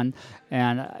hands-on,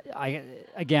 and I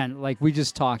again, like we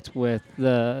just talked with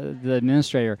the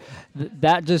administrator,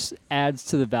 that just adds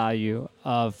to the value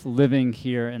of living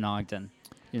here in Ogden.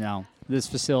 This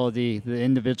facility, the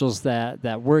individuals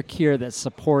that work here, that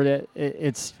support it,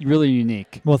 it's really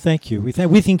unique. Well, thank you. We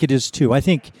think it is too. I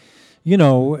think,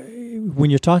 when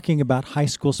you're talking about high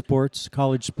school sports,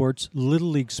 college sports, little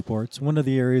league sports, one of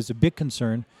the areas of big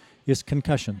concern is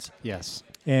concussions. Yes.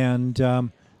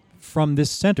 And from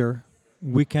this center,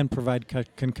 we can provide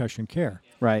concussion care.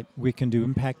 Right. We can do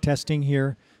impact testing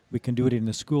here. We can do it in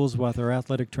the schools with our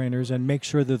athletic trainers and make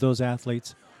sure that those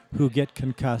athletes who get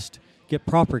concussed get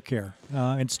proper care.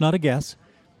 It's not a guess.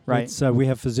 Right. It's, we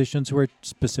have physicians who are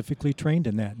specifically trained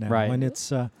in that now. Right. And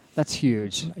it's that's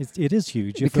huge. It is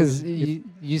huge. Because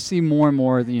you see more and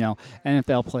more,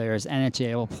 NFL players,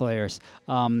 NHL players,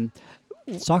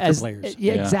 soccer players.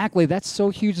 Yeah, exactly. That's so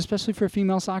huge, especially for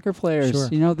female soccer players. Sure.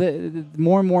 The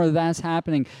more and more of that's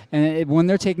happening. And when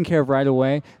they're taken care of right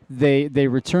away, they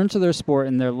return to their sport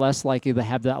and they're less likely to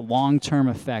have that long-term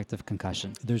effect of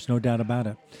concussion. There's no doubt about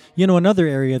it. Another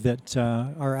area that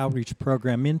our outreach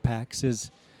program impacts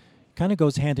is kind of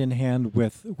goes hand in hand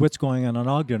with what's going on in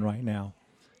Ogden right now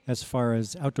as far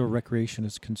as outdoor recreation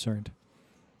is concerned.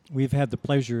 We've had the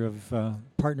pleasure of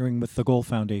partnering with the Goal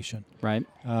Foundation. Right.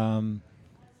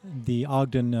 The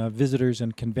Ogden Visitors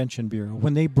and Convention Bureau.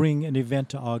 When they bring an event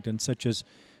to Ogden, such as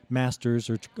Masters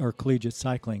or collegiate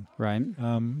cycling, right,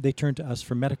 they turn to us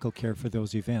for medical care for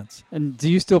those events. And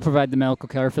do you still provide the medical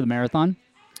care for the marathon?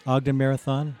 Ogden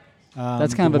Marathon.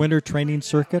 That's kind the of winter training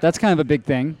circuit. That's kind of a big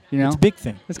thing, It's a big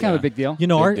thing. It's kind of a big deal.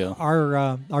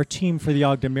 Our team for the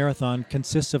Ogden Marathon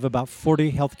consists of about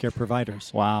 40 healthcare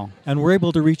providers. Wow. And we're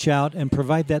able to reach out and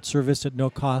provide that service at no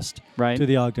cost to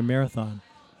the Ogden Marathon.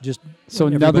 So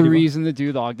another reason to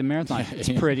do the Ogden Marathon. It's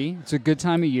pretty. It's a good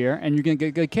time of year, and you're going to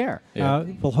get good care.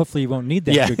 Well, hopefully you won't need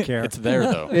that good care. It's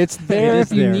there, though. It's there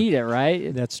if you need it,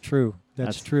 right? That's true.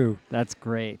 That's true. That's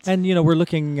great. And we're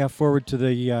looking forward to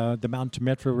the Mountain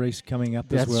Metro race coming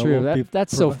up as well. That's true.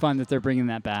 That's so fun that they're bringing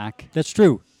that back. That's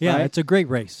true. Yeah, right? It's a great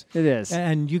race. It is.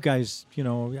 And you guys,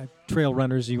 trail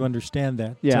runners, you understand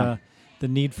that. Yeah. The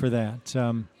need for that.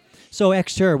 So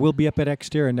Xterra, we'll be up at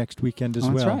Xterra next weekend as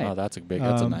well. That's right. Oh,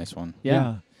 that's a nice one.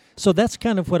 Yeah. So that's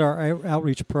kind of what our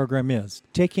outreach program is,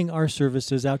 taking our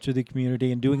services out to the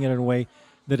community and doing it in a way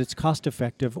that it's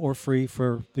cost-effective or free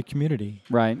for the community.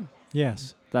 Right.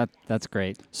 Yes. That's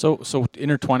great. So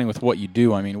intertwining with what you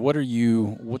do, I mean,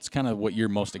 what's kind of what you're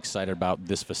most excited about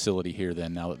this facility here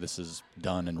then, now that this is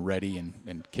done and ready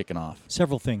and kicking off?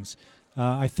 Several things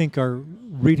I think are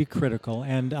really critical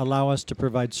and allow us to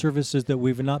provide services that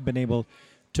we've not been able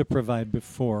to provide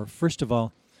before. First of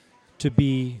all, to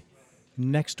be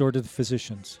next door to the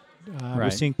physicians. I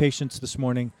was seeing patients this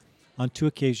morning. On 2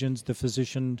 occasions, the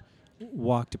physician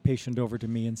walked a patient over to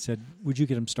me and said, "Would you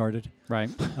get him started?" Right.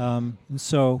 And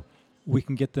so we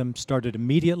can get them started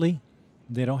immediately.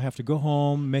 They don't have to go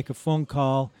home, make a phone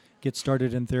call, get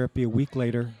started in therapy a week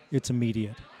later. It's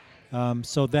immediate.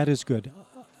 So that is good.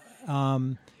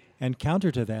 And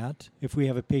counter to that, if we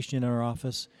have a patient in our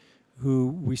office who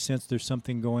we sense there's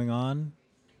something going on,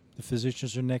 the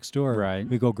physicians are next door. Right.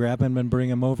 We go grab them and bring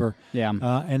them over. Yeah.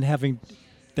 And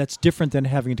that's different than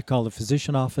having to call the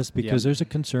physician office because there's a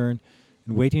concern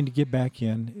and waiting to get back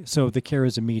in. So the care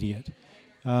is immediate.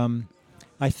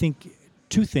 I think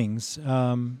two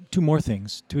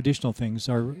additional things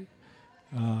are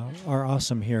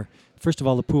awesome here. First of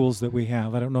all, the pools that we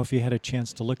have. I don't know if you had a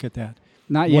chance to look at that.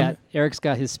 Not yet. Eric's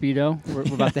got his Speedo.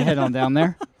 We're about to head on down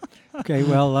there. Okay,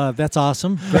 well, that's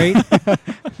awesome. Great.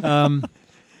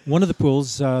 One of the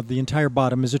pools, the entire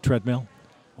bottom is a treadmill.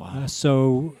 Wow.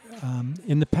 So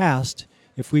in the past,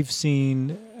 if we've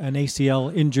seen an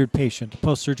ACL injured patient,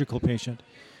 post-surgical patient,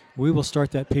 we will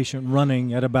start that patient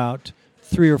running at about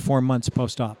 3 or 4 months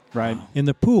post-op. Right. In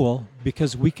the pool,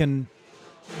 because we can,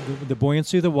 the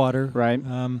buoyancy of the water, right.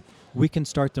 We can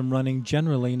start them running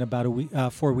generally in about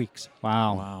 4 weeks.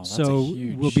 Wow. That's so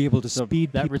huge. we'll be able to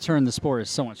speed that people. return to the sport is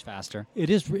so much faster. It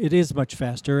is much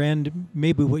faster, and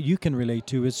maybe what you can relate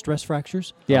to is stress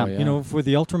fractures. Yeah. Oh, yeah. For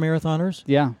the ultramarathoners.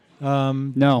 Yeah.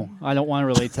 No, I don't want to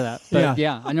relate to that. But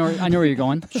yeah, I know where you're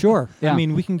going. Sure. Yeah. I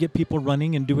mean, we can get people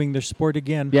running and doing their sport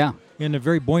again. Yeah. In a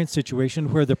very buoyant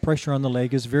situation where the pressure on the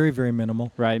leg is very, very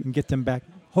minimal. Right. And get them back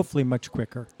hopefully much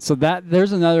quicker. So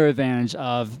there's another advantage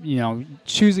of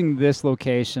choosing this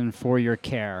location for your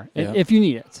care if you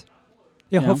need it.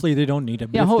 Yeah. Hopefully they don't need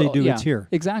it, but if they do, it's here.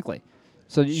 Exactly.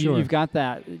 So you've got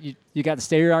that. You got the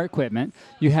state-of-the-art equipment.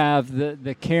 You have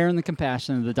the care and the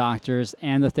compassion of the doctors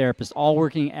and the therapists all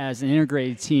working as an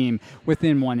integrated team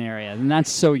within one area, and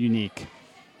that's so unique.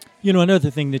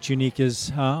 Another thing that's unique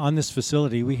is on this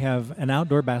facility we have an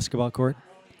outdoor basketball court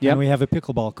and we have a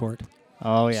pickleball court.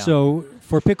 Oh, yeah. So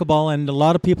for pickleball, and a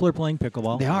lot of people are playing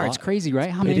pickleball. They are. It's crazy, right?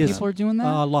 How many people are doing that?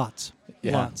 Lots.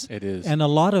 Yeah, lots. It is. And a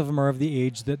lot of them are of the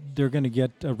age that they're going to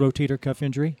get a rotator cuff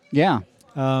injury. Yeah.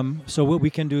 So what we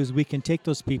can do is we can take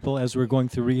those people as we're going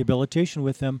through rehabilitation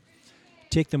with them,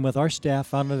 take them with our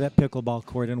staff out of that pickleball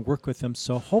court and work with them.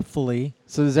 So hopefully...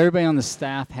 So does everybody on the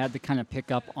staff had to kind of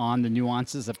pick up on the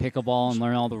nuances of pickleball and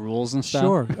learn all the rules and stuff?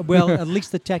 Sure. Well, at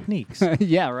least the techniques.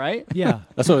 Yeah, right? Yeah.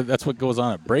 That's what goes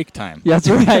on at break time. Yeah, that's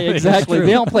right, exactly.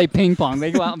 They don't play ping pong.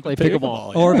 They go out and play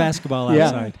pickleball. Or basketball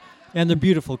outside. And they're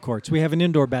beautiful courts. We have an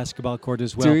indoor basketball court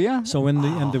as well. Do you? So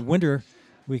in the winter,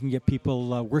 we can get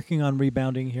people working on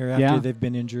rebounding here after they've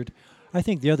been injured. I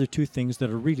think the other two things that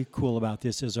are really cool about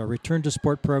this is our return to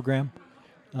sport program.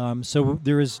 So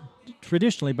there is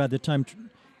traditionally, by the time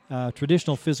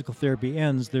traditional physical therapy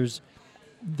ends,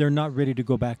 they're not ready to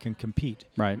go back and compete.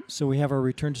 Right. So we have our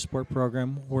return to sport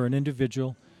program where an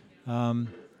individual,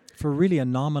 for really a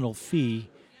nominal fee,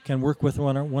 can work with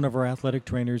one of our athletic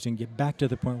trainers and get back to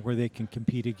the point where they can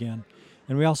compete again.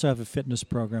 And we also have a fitness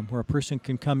program where a person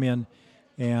can come in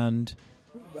and,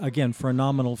 again, for a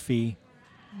nominal fee,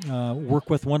 work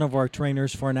with one of our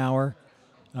trainers for an hour.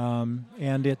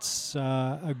 And it's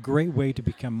a great way to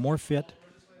become more fit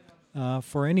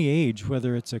for any age,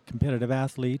 whether it's a competitive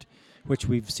athlete, which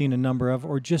we've seen a number of,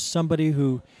 or just somebody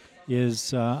who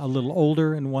is a little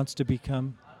older and wants to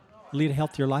lead a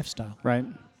healthier lifestyle. Right.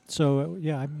 So,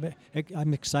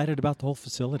 I'm excited about the whole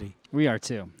facility. We are,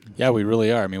 too. Yeah, we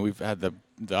really are. I mean, we've had the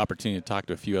opportunity to talk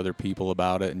to a few other people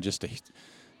about it and just to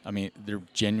I mean, they're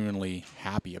genuinely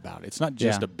happy about it. It's not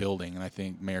just a building, and I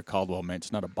think Mayor Caldwell meant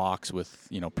it's not a box with,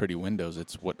 pretty windows.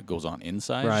 It's what goes on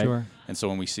inside. Right. Sure. And so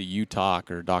when we see you talk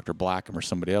or Dr. Blackham or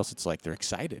somebody else, it's like they're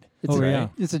excited.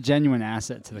 It's a genuine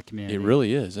asset to the community. It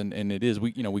really is, and it is.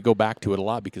 We go back to it a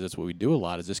lot because that's what we do a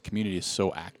lot. Is this community is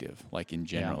so active, like in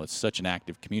general, it's such an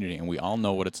active community, and we all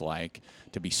know what it's like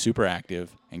to be super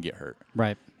active and get hurt.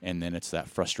 Right. And then it's that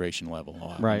frustration level. Oh,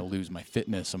 I'm Right. going to lose my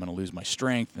fitness. I'm going to lose my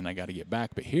strength, and I got to get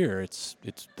back. But here, it's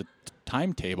the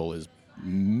timetable is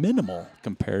minimal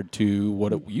compared to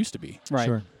what it used to be. Right.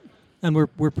 Sure. And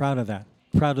we're proud of that.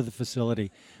 Proud of the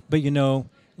facility. But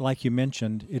like you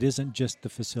mentioned, it isn't just the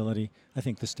facility. I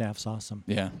think the staff's awesome.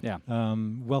 Yeah. Yeah.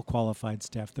 Well-qualified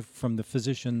staff, from the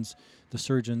physicians, the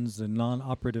surgeons, the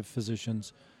non-operative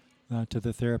physicians, to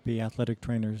the therapy, athletic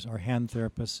trainers, our hand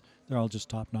therapists. They're all just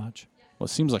top-notch. Well, it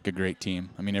seems like a great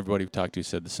team. I mean, everybody we've talked to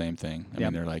said the same thing. I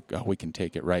mean, they're like, oh, we can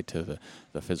take it right to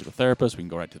the physical therapist. We can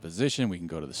go right to the physician. We can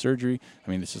go to the surgery. I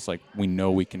mean, it's just like we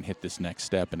know we can hit this next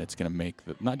step, and it's going to make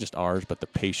not just ours, but the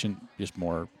patient just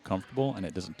more comfortable, and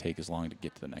it doesn't take as long to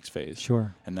get to the next phase.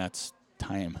 Sure. And that's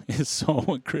time is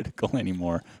so critical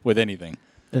anymore with anything.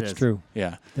 That's true.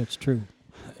 Yeah. That's true.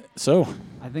 So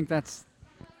I think that's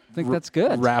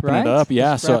good. Wrapping right? it up,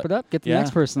 yeah. Let's wrap it up. Get the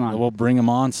next person on. We'll bring them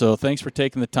on. So thanks for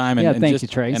taking the time. And, thank you,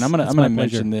 Trace. And I'm gonna It's my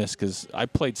mention pleasure. this because I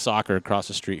played soccer across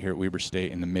the street here at Weber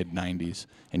State in the mid '90s,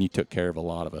 and you took care of a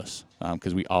lot of us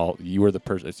because you were the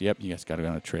person. You guys got to go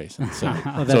on a Trace. And so,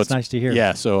 That's nice to hear.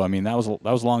 Yeah. So I mean that was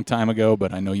a long time ago,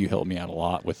 but I know you helped me out a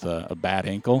lot with a bad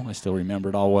ankle. I still remember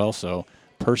it all well. So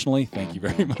personally, thank you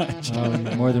very much. Oh,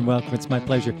 you're more than welcome. It's my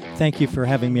pleasure. Thank you for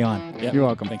having me on. Yep. You're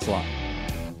welcome. Thanks a lot.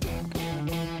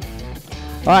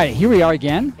 All right, here we are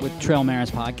again with Trail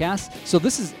Mariners Podcast. So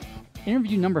this is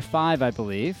interview number 5, I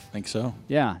believe. I think so.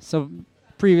 Yeah. So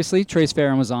previously, Tres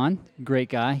Ferrin was on. Great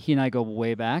guy. He and I go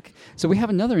way back. So we have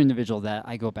another individual that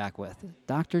I go back with.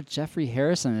 Dr. Jeffrey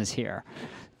Harrison is here.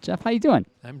 Jeff, how you doing?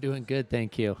 I'm doing good,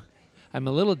 thank you. I'm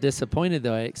a little disappointed,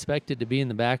 though. I expected to be in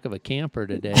the back of a camper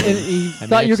today. You I'm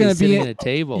thought you were going to be sitting at a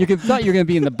table. You thought you were going to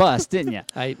be in the bus, didn't you?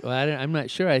 I'm not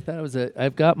sure. I thought it was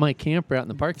I've got my camper out in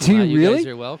the parking Do you lot. You really? guys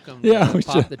are welcome. Yeah, to we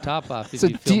pop should. the top off if So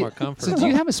you feel more comfortable. So do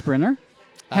you have a Sprinter?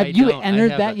 I Have you don't. I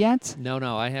entered have that yet?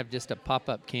 No. I have just a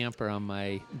pop-up camper on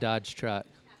my Dodge truck.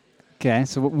 Okay,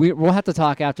 so we'll have to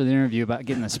talk after the interview about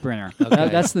getting a Sprinter. Okay.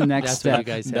 That's the next That's step. what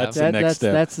you guys have. That's the next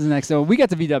step. That's the next step. We got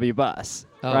the VW bus,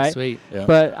 Oh, right? sweet. Yeah.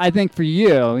 But I think for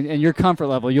you and your comfort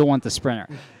level, you'll want the Sprinter.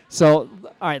 So,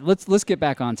 all right, let's get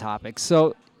back on topic.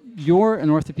 So, you're an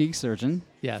orthopedic surgeon.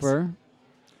 Yes.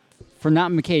 For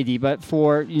not McKay-Dee, but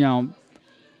for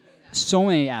so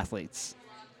many athletes,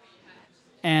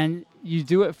 and you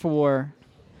do it for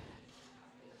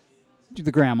the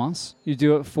grandmas. You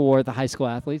do it for the high school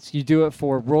athletes. You do it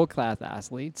for world-class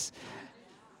athletes.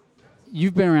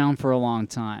 You've been around for a long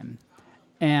time.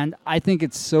 And I think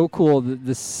it's so cool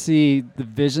to see the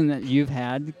vision that you've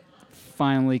had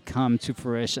finally come to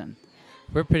fruition.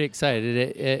 We're pretty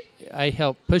excited. I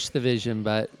helped push the vision,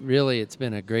 but really it's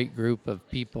been a great group of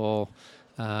people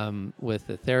with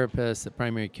the therapists, the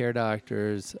primary care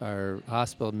doctors, our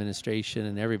hospital administration,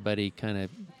 and everybody kind of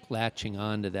latching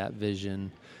on to that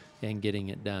vision and getting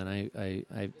it done.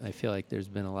 I feel like there's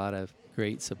been a lot of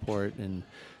great support and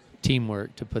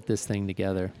teamwork to put this thing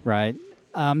together. Right.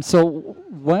 So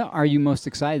what are you most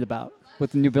excited about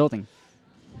with the new building?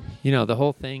 The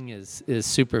whole thing is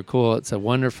super cool. It's a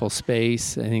wonderful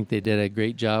space. I think they did a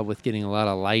great job with getting a lot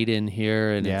of light in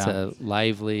here, and it's a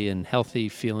lively and healthy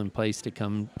feeling place to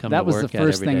come to work at every day. That was the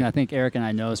first thing I think Eric and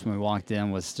I noticed when we walked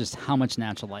in was just how much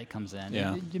natural light comes in.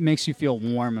 Yeah. It makes you feel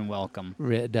warm and welcome.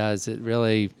 It does. It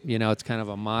really, it's kind of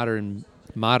a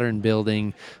modern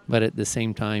building, but at the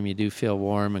same time you do feel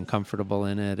warm and comfortable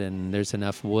in it, and there's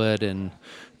enough wood and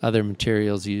other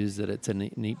materials used that it's a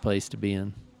neat place to be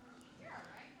in.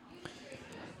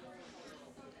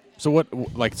 So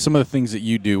what, like some of the things that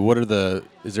you do,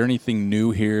 is there anything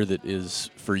new here that is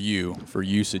for you, for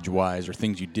usage wise, or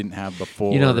things you didn't have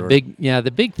before?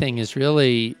 The big thing is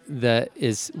really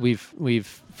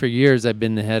we've for years I've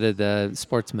been the head of the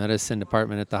sports medicine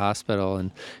department at the hospital,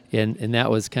 and that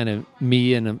was kind of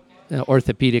me in an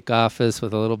orthopedic office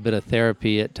with a little bit of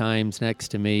therapy at times next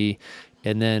to me.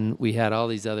 And then we had all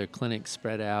these other clinics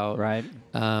spread out, right?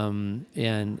 And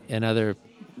other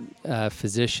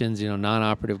physicians,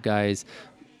 non-operative guys.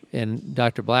 And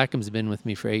Dr. Blackham's been with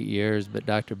me for 8 years, but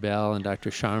Dr. Bell and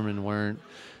Dr. Sharman weren't.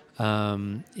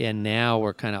 And now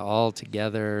we're kind of all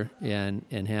together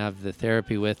and have the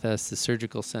therapy with us. The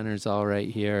surgical center's all right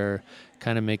here.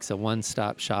 Kind of makes a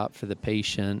one-stop shop for the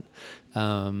patient.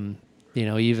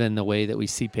 Even the way that we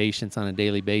see patients on a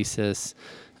daily basis.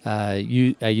 I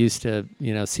used to,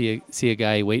 see a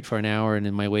guy wait for an hour and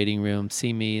in my waiting room,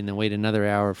 see me, and then wait another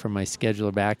hour for my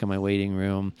scheduler back in my waiting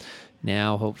room.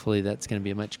 Now, hopefully, that's going to be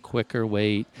a much quicker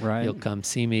wait. Right. You'll come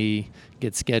see me,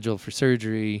 get scheduled for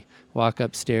surgery, walk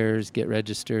upstairs, get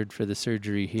registered for the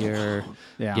surgery here,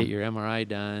 get your MRI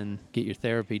done, get your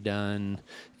therapy done.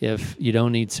 If you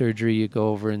don't need surgery, you go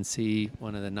over and see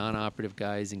one of the non-operative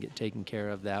guys and get taken care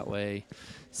of that way.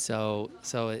 So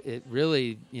it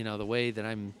really, the way that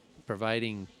I'm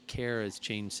providing care has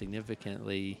changed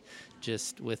significantly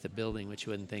just with the building, which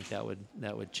you wouldn't think that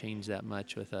would change that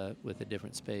much with a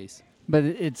different space. But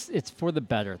it's for the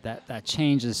better. That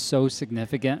change is so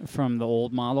significant from the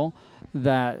old model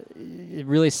that it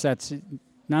really sets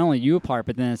not only you apart,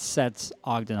 but then it sets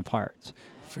Ogden apart.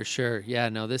 For sure. Yeah,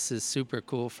 no, this is super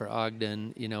cool for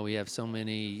Ogden. We have so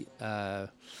many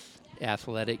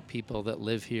athletic people that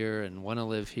live here and want to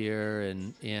live here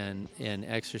and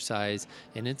exercise,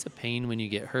 and it's a pain when you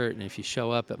get hurt. And if you show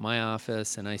up at my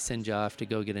office and I send you off to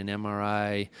go get an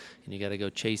MRI and you got to go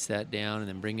chase that down and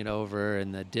then bring it over,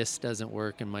 and the disc doesn't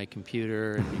work in my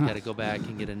computer, and you got to go back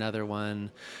and get another one,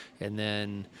 and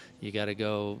then you got to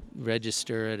go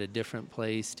register at a different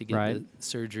place to get the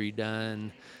surgery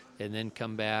done, and then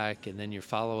come back, and then your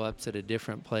follow-ups at a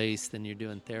different place than you're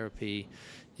doing therapy.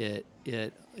 The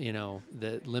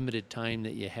limited time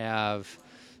that you have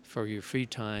for your free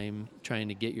time trying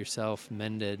to get yourself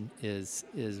mended is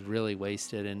really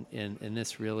wasted, and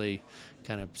this really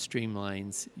kind of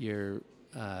streamlines your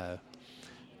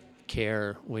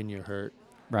care when you're hurt.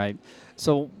 Right.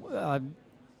 So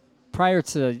prior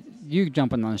to you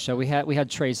jumping on the show, we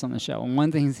had Trace on the show, and one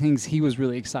of the things he was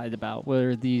really excited about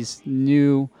were these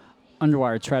new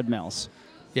underwire treadmills.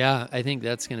 Yeah, I think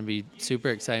that's going to be super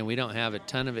exciting. We don't have a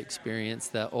ton of experience.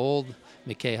 The old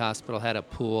McKay Hospital had a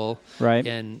pool, right?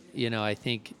 And I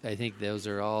think those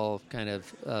are all kind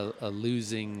of a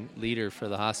losing leader for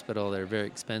the hospital. They're very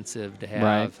expensive to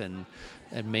have and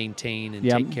maintain and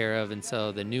take care of. And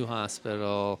so the new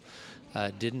hospital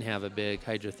didn't have a big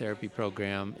hydrotherapy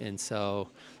program, and so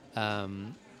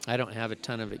I don't have a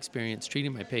ton of experience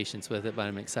treating my patients with it, but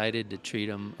I'm excited to treat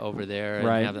them over there and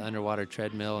have the underwater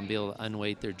treadmill and be able to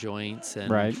unweight their joints.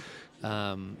 And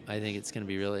I think it's going to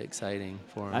be really exciting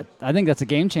for them. I think that's a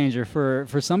game changer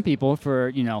for some people,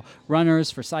 for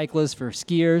runners, for cyclists, for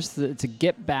skiers, to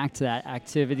get back to that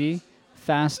activity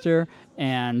faster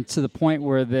and to the point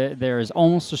where they're as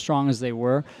almost as strong as they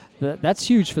were. That's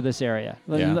huge for this area.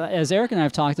 Yeah. As Eric and I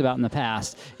have talked about in the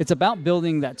past, it's about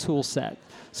building that tool set.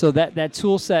 So that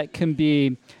tool set can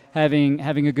be having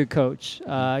a good coach,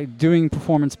 doing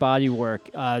performance body work,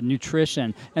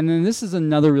 nutrition. And then this is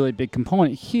another really big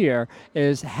component here,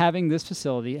 is having this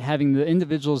facility, having the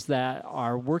individuals that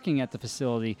are working at the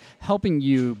facility helping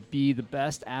you be the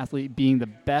best athlete, being the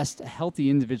best healthy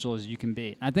individual as you can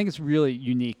be. I think it's really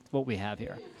unique what we have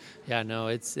here. Yeah, no,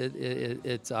 it's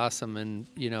awesome. And,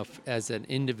 as an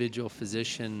individual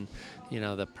physician,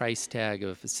 the price tag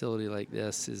of a facility like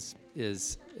this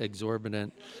is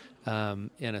exorbitant. And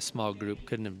a small group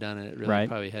couldn't have done it. It really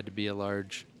probably had to be a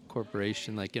large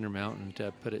corporation like Intermountain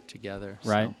to put it together.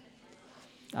 Right.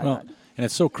 So. Well, and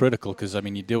it's so critical because,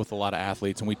 you deal with a lot of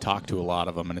athletes, and we talk to a lot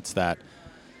of them, and it's that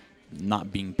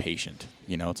not being patient.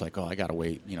 It's like, I got to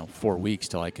wait, 4 weeks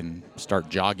till I can start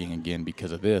jogging again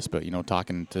because of this. But,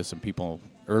 talking to some people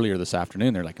earlier this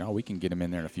afternoon, they're like, we can get them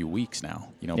in there in a few weeks now,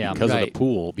 because of the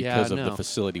pool, because of the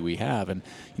facility we have. And,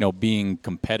 being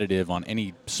competitive on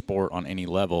any sport, on any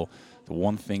level, the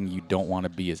one thing you don't want to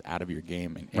be is out of your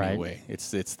game in any way.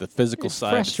 It's the physical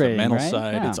side, it's the mental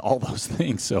side, it's all those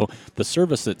things. So the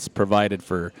service that's provided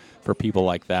for people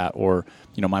like that, or,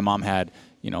 my mom had,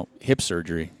 hip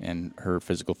surgery, and her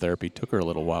physical therapy took her a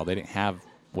little while. They didn't have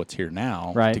what's here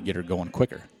now to get her going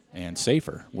quicker and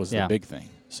safer was the big thing.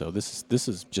 So this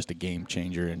is just a game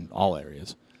changer in all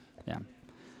areas. Yeah.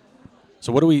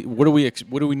 So what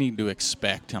do we need to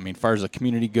expect? As far as the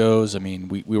community goes,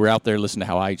 we were out there listening to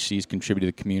how IHC's contribute to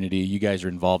the community. You guys are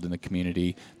involved in the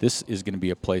community. This is going to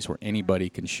be a place where anybody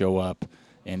can show up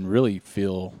and really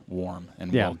feel warm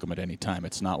and welcome at any time.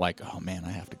 It's not like, oh man,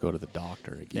 I have to go to the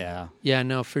doctor again. Yeah,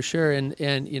 no, for sure. And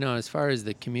as far as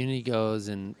the community goes,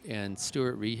 and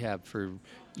Stewart Rehab for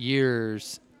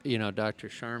years, Dr.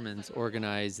 Sharman's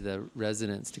organized the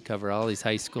residents to cover all these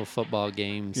high school football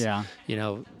games. Yeah.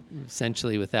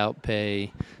 Essentially without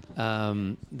pay.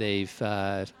 They've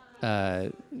covered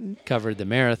the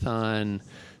marathon,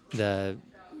 the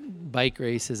bike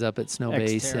races up at Snow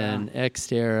Basin,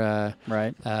 Xterra,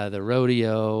 the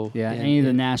rodeo. Yeah, any of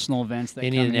the national events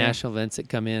that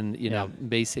come in,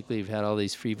 basically we've had all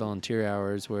these free volunteer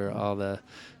hours where all the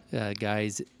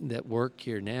guys that work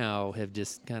here now have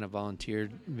just kind of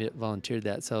volunteered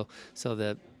that. So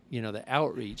the the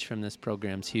outreach from this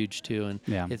program's huge too,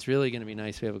 and it's really going to be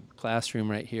nice. We have a classroom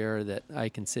right here that I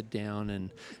can sit down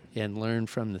and learn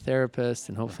from the therapist,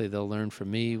 and hopefully they'll learn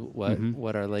from me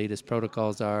what our latest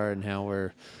protocols are and how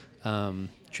we're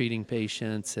treating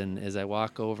patients. And as I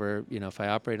walk over, if I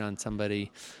operate on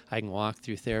somebody, I can walk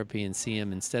through therapy and see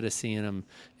them instead of seeing them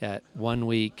at 1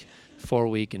 week, 4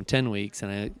 week, and 10 weeks,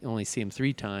 and I only see them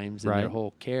 3 times in their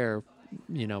whole care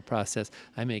process.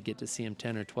 I may get to see them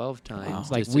 10 or 12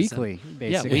 times. Like weekly,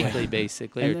 basically. Yeah, weekly,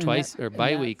 basically, or twice, or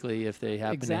bi-weekly if they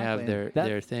happen to have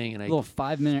their thing. And little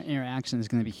 5-minute interaction is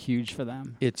going to be huge for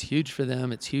them. It's huge for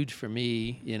them. It's huge for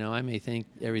me. I may think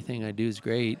everything I do is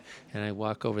great, and I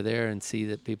walk over there and see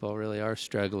that people really are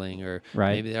struggling, or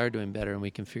maybe they are doing better, and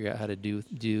we can figure out how to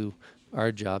do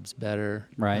our jobs better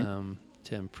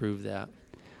to improve that.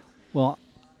 Well,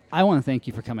 I want to thank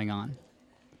you for coming on,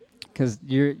 because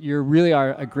you really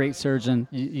are a great surgeon.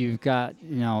 You've got,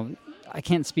 I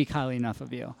can't speak highly enough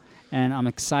of you. And I'm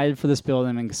excited for this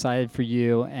building. I'm excited for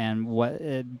you and what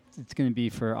it's going to be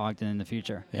for Ogden in the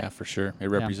future. Yeah, for sure. It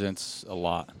represents a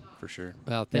lot, for sure.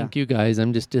 Well, thank you guys.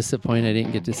 I'm just disappointed I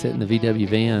didn't get to sit in the VW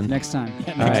van. Next time.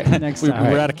 All right. Next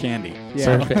time. We're out of candy.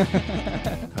 Yeah.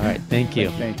 Perfect. All right. Thank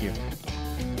you. Thank you.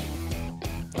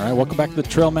 All right, welcome back to the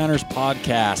Trail Manners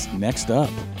podcast. Next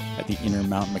up at the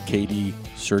Intermountain McKay-Dee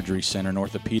Surgery Center in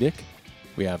Orthopedic,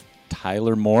 we have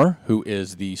Tyler Moore, who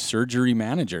is the surgery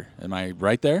manager. Am I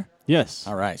right there? Yes.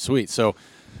 All right, sweet. So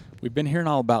we've been hearing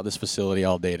all about this facility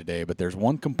all day today, but there's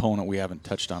one component we haven't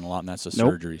touched on a lot, and that's the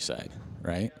surgery side,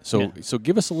 right? So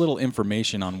give us a little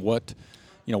information on what's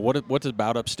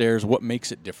about upstairs, what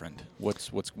makes it different,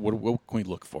 what can we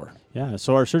look for? Yeah,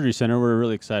 so our surgery center, we're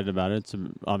really excited about it. It's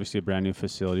obviously a brand new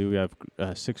facility. We have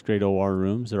 6 great OR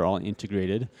rooms. They're all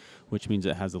integrated, which means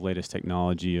it has the latest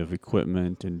technology of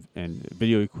equipment and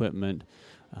video equipment,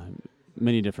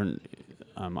 many different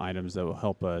items that will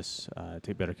help us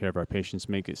take better care of our patients,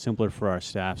 make it simpler for our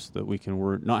staff so that we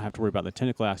can not have to worry about the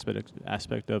technical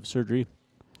aspect of surgery,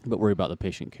 but worry about the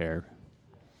patient care.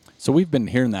 So we've been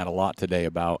hearing that a lot today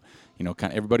about,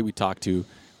 kind of everybody we talk to,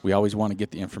 we always want to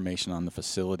get the information on the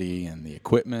facility and the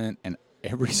equipment, and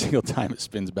every single time it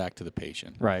spins back to the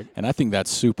patient. Right. And I think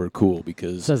that's super cool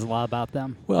because it says a lot about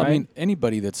them. Well, right? I mean,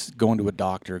 anybody that's going to a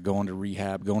doctor, going to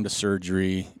rehab, going to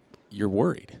surgery, you're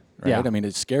worried, right? Yeah. I mean,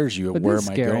 it scares you. But where am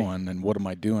I going and what am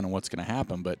I doing and what's going to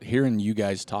happen? But hearing you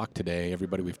guys talk today,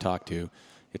 everybody we've talked to,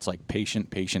 it's like patient.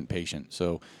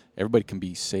 So everybody can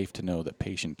be safe to know that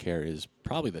patient care is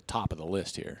probably the top of the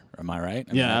list here. Am I right?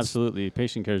 I mean, absolutely.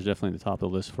 Patient care is definitely the top of the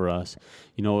list for us.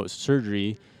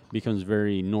 Surgery becomes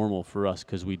very normal for us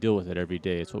because we deal with it every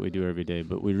day. It's what we do every day.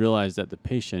 But we realize that the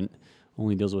patient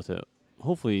only deals with it,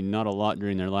 hopefully not a lot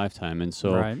during their lifetime. And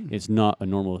so it's not a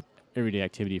normal everyday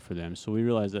activity for them. So we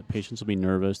realize that patients will be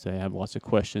nervous. They have lots of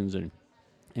questions and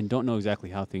don't know exactly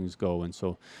how things go. And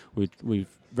so we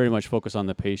very much focus on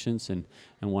the patients and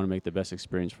want to make the best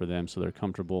experience for them so they're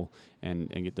comfortable and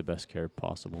get the best care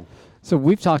possible. So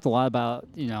we've talked a lot about,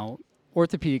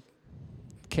 orthopedic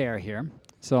care here.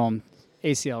 So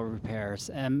ACL repairs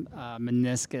and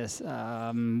meniscus.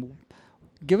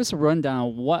 Give us a rundown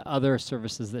of what other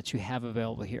services that you have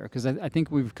available here, because I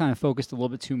think we've kind of focused a little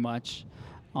bit too much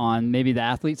on maybe the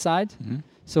athlete side. Mm-hmm.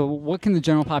 So what can the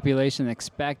general population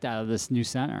expect out of this new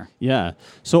center? Yeah.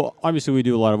 So obviously we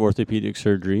do a lot of orthopedic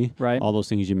surgery, right? All those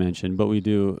things you mentioned, but we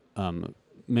do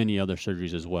many other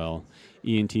surgeries as well.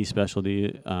 ENT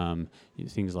specialty,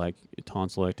 things like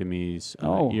tonsillectomies,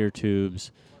 ear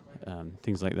tubes,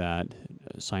 things like that,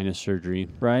 sinus surgery.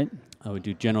 Right. We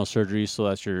do general surgery, so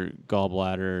that's your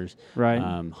gallbladders, right?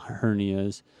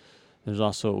 Hernias. There's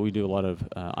also, we do a lot of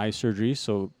eye surgery,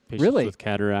 so patients with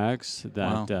cataracts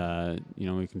that,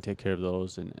 we can take care of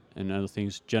those and other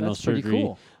things. General surgery,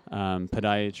 cool.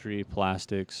 Podiatry,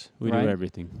 plastics. We do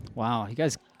everything. Wow, you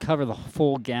guys cover the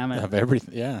full gamut. Of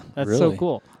everything, yeah. That's really. so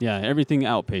cool. Yeah, everything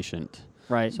outpatient.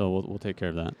 Right. So we'll take care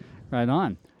of that. Right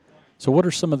on. So what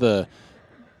are some of the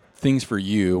things for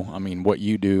you, what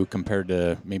you do compared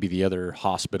to maybe the other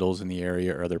hospitals in the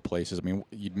area or other places?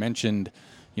 You'd mentioned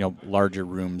larger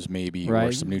rooms maybe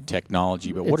or some new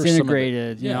technology, but what are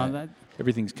integrated, some of the,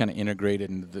 everything's kind of integrated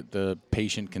and the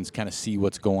patient can kind of see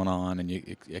what's going on and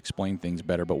you explain things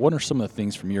better. But what are some of the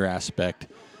things from your aspect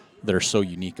that are so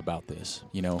unique about this,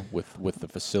 with the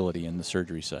facility and the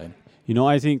surgery side?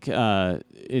 I think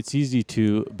it's easy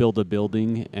to build a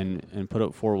building and put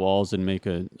up 4 walls and make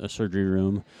a surgery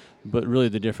room, but really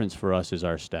the difference for us is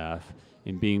our staff.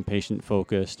 in being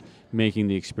patient-focused, making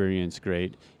the experience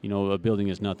great. You know, a building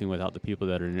is nothing without the people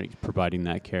that are providing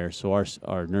that care. So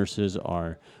our nurses,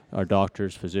 our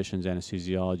doctors, physicians,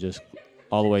 anesthesiologists,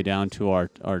 all the way down to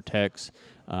our techs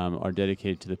are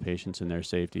dedicated to the patients and their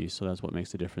safety. So that's what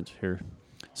makes the difference here.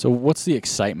 So what's the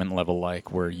excitement level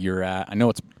like where you're at? I know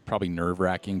it's probably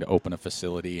nerve-wracking to open a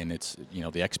facility, and it's, you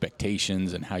know, the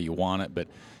expectations and how you want it, but,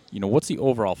 you know, what's the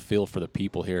overall feel for the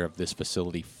people here of this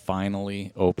facility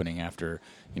finally opening after,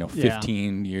 you know,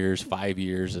 15 years, 5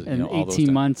 years, and you know, all 18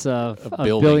 those months of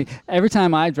building. Every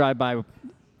time I drive by,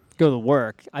 go to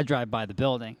work, I drive by the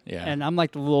building. Yeah. And I'm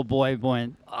like the little boy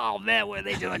going, oh, man, what are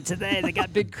they doing today? They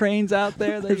got big cranes out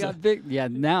there. They got big. Yeah,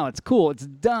 now it's cool. It's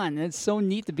done. It's so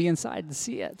neat to be inside to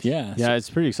see it. Yeah. Yeah, it's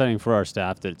pretty exciting for our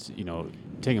staff that's, you know,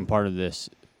 taking part of this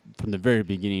from the very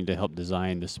beginning to help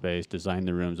design the space, design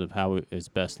the rooms of how it's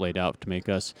best laid out to make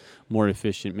us more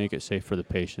efficient, make it safe for the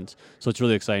patients. So it's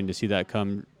really exciting to see that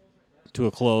come to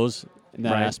a close. In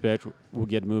that aspect, we'll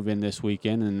get to move in this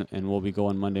weekend, and we'll be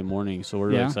going Monday morning. So we're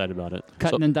really excited about it.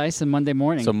 Cutting and dicing Monday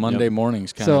morning. So Monday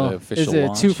morning's kind of the official is it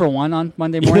launch. 2-for-1 on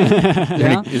Monday morning?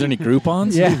 Yeah. Is there any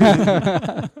Groupons?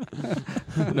 Yeah.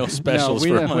 No specials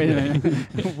for Monday. Wait a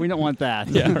minute. We don't want that.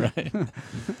 Yeah, right.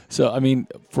 So, I mean,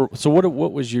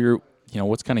 what was your, you know,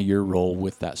 what's kind of your role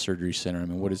with that surgery center? I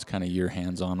mean, what is kind of your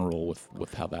hands-on role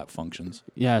with how that functions?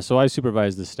 Yeah, so I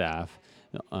supervise the staff.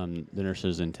 The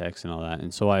nurses and techs and all that,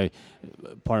 and so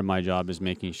part of my job is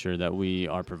making sure that we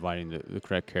are providing the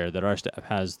correct care, that our staff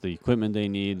has the equipment they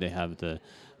need, they have the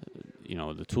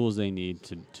tools they need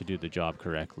to do the job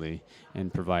correctly,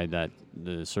 and provide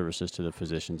the services to the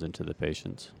physicians and to the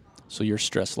patients. So your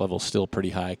stress level's still pretty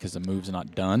high because the move's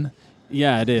not done?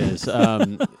 Yeah, it is.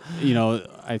 You know,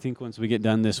 I think once we get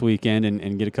done this weekend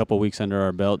and get a couple weeks under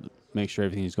our belt, make sure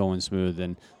everything's going smooth,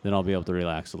 then I'll be able to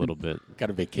relax a little bit. Got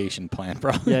a vacation plan,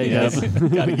 probably. Yeah,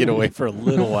 Got to get away for a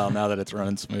little while now that it's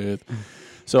running smooth.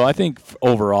 So I think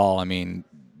overall, I mean,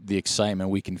 the excitement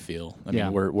we can feel. I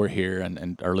mean, we're here,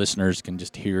 and our listeners can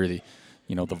just hear the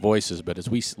voices. But as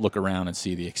we look around and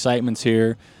see the excitement's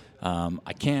here,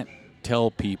 I can't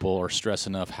tell people or stress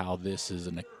enough how this is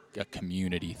a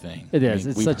community thing. It is.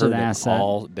 It's such an asset.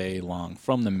 All day long,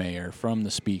 from the mayor, from the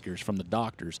speakers, from the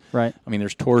doctors. Right. I mean,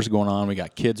 there's tours going on. We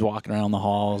got kids walking around the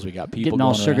halls. We got people getting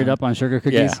all sugared up on sugar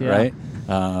cookies. Yeah,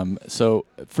 right. So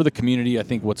for the community, I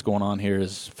think what's going on here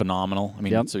is phenomenal. I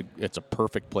mean, it's a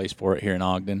perfect place for it here in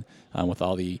Ogden, with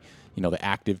all the the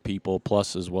active people,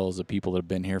 plus as well as the people that have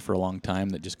been here for a long time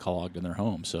that just call Ogden their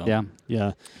home. So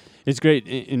yeah. It's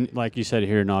great, like you said,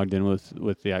 here in Ogden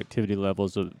with the activity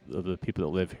levels of the people that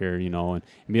live here, and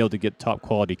be able to get top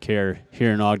quality care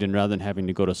here in Ogden rather than having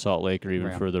to go to Salt Lake or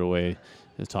even further away.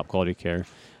 The top quality care.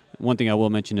 One thing I will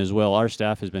mention as well, our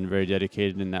staff has been very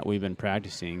dedicated in that we've been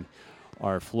practicing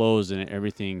our flows and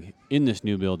everything in this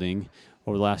new building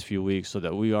over the last few weeks so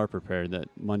that we are prepared that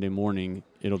Monday morning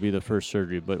it'll be the first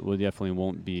surgery, but we definitely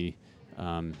won't be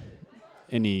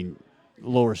any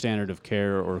lower standard of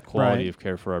care or quality of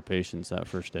care for our patients that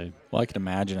first day. Well, I can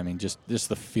imagine. I mean, just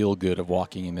the feel good of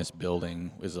walking in this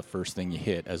building is the first thing you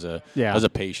hit as a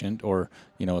patient or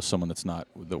as someone that's not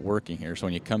working here. So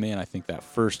when you come in, I think that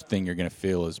first thing you're going to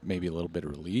feel is maybe a little bit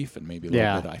of relief and maybe a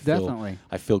little bit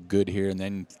I feel good here, and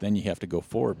then you have to go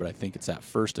forward. But I think it's that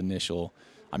first initial.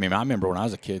 I mean, I remember when I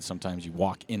was a kid, sometimes you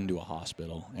walk into a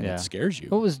hospital and it scares you.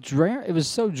 It was it was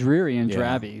so dreary and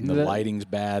drabby. And the lighting's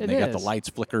bad, and they got the lights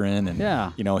flickering, and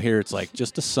here it's like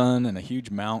just a sun and a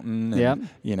huge mountain. And,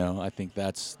 I think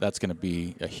that's going to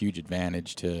be a huge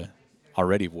advantage to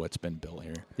already what's been built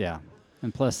here. Yeah,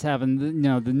 and plus having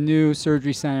the new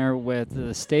surgery center with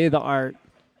the state-of-the-art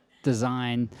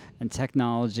design and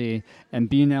technology, and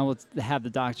being able to have the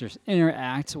doctors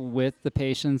interact with the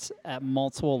patients at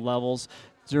multiple levels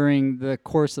during the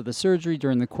course of the surgery,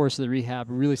 during the course of the rehab,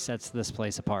 really sets this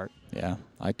place apart. Yeah,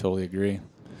 I totally agree.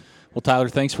 Well, Tyler,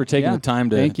 thanks for taking the time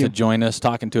to join us,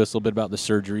 talking to us a little bit about the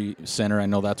surgery center. I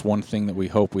know that's one thing that we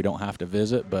hope we don't have to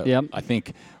visit, but I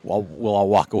think we'll all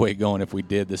walk away going, if we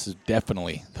did, this is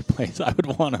definitely the place I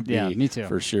would want to be. Yeah, me too.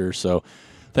 For sure. So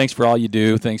thanks for all you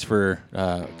do. Thanks for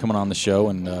coming on the show,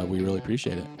 and we really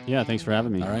appreciate it. Yeah, thanks for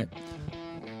having me. All right.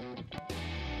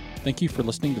 Thank you for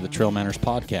listening to the Trail Manners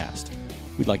podcast.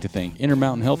 We'd like to thank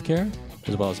Intermountain Healthcare,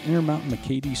 as well as Intermountain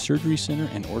McKay-Dee Surgery Center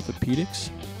and Orthopedics,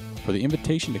 for the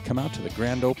invitation to come out to the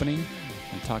grand opening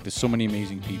and talk to so many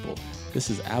amazing people. This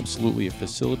is absolutely a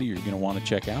facility you're going to want to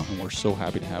check out, and we're so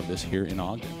happy to have this here in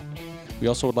Ogden. We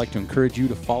also would like to encourage you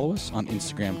to follow us on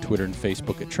Instagram, Twitter, and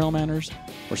Facebook at Trail Manners,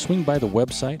 or swing by the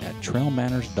website at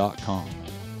trailmanners.com.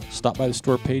 Stop by the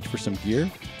store page for some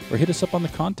gear, or hit us up on the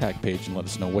contact page and let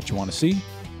us know what you want to see,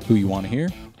 who you want to hear,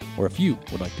 or if you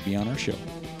would like to be on our show.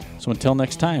 So until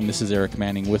next time, this is Eric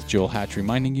Manning with Joel Hatch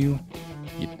reminding you,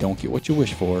 you don't get what you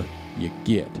wish for, you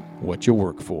get what you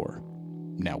work for.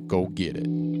 Now go get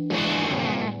it.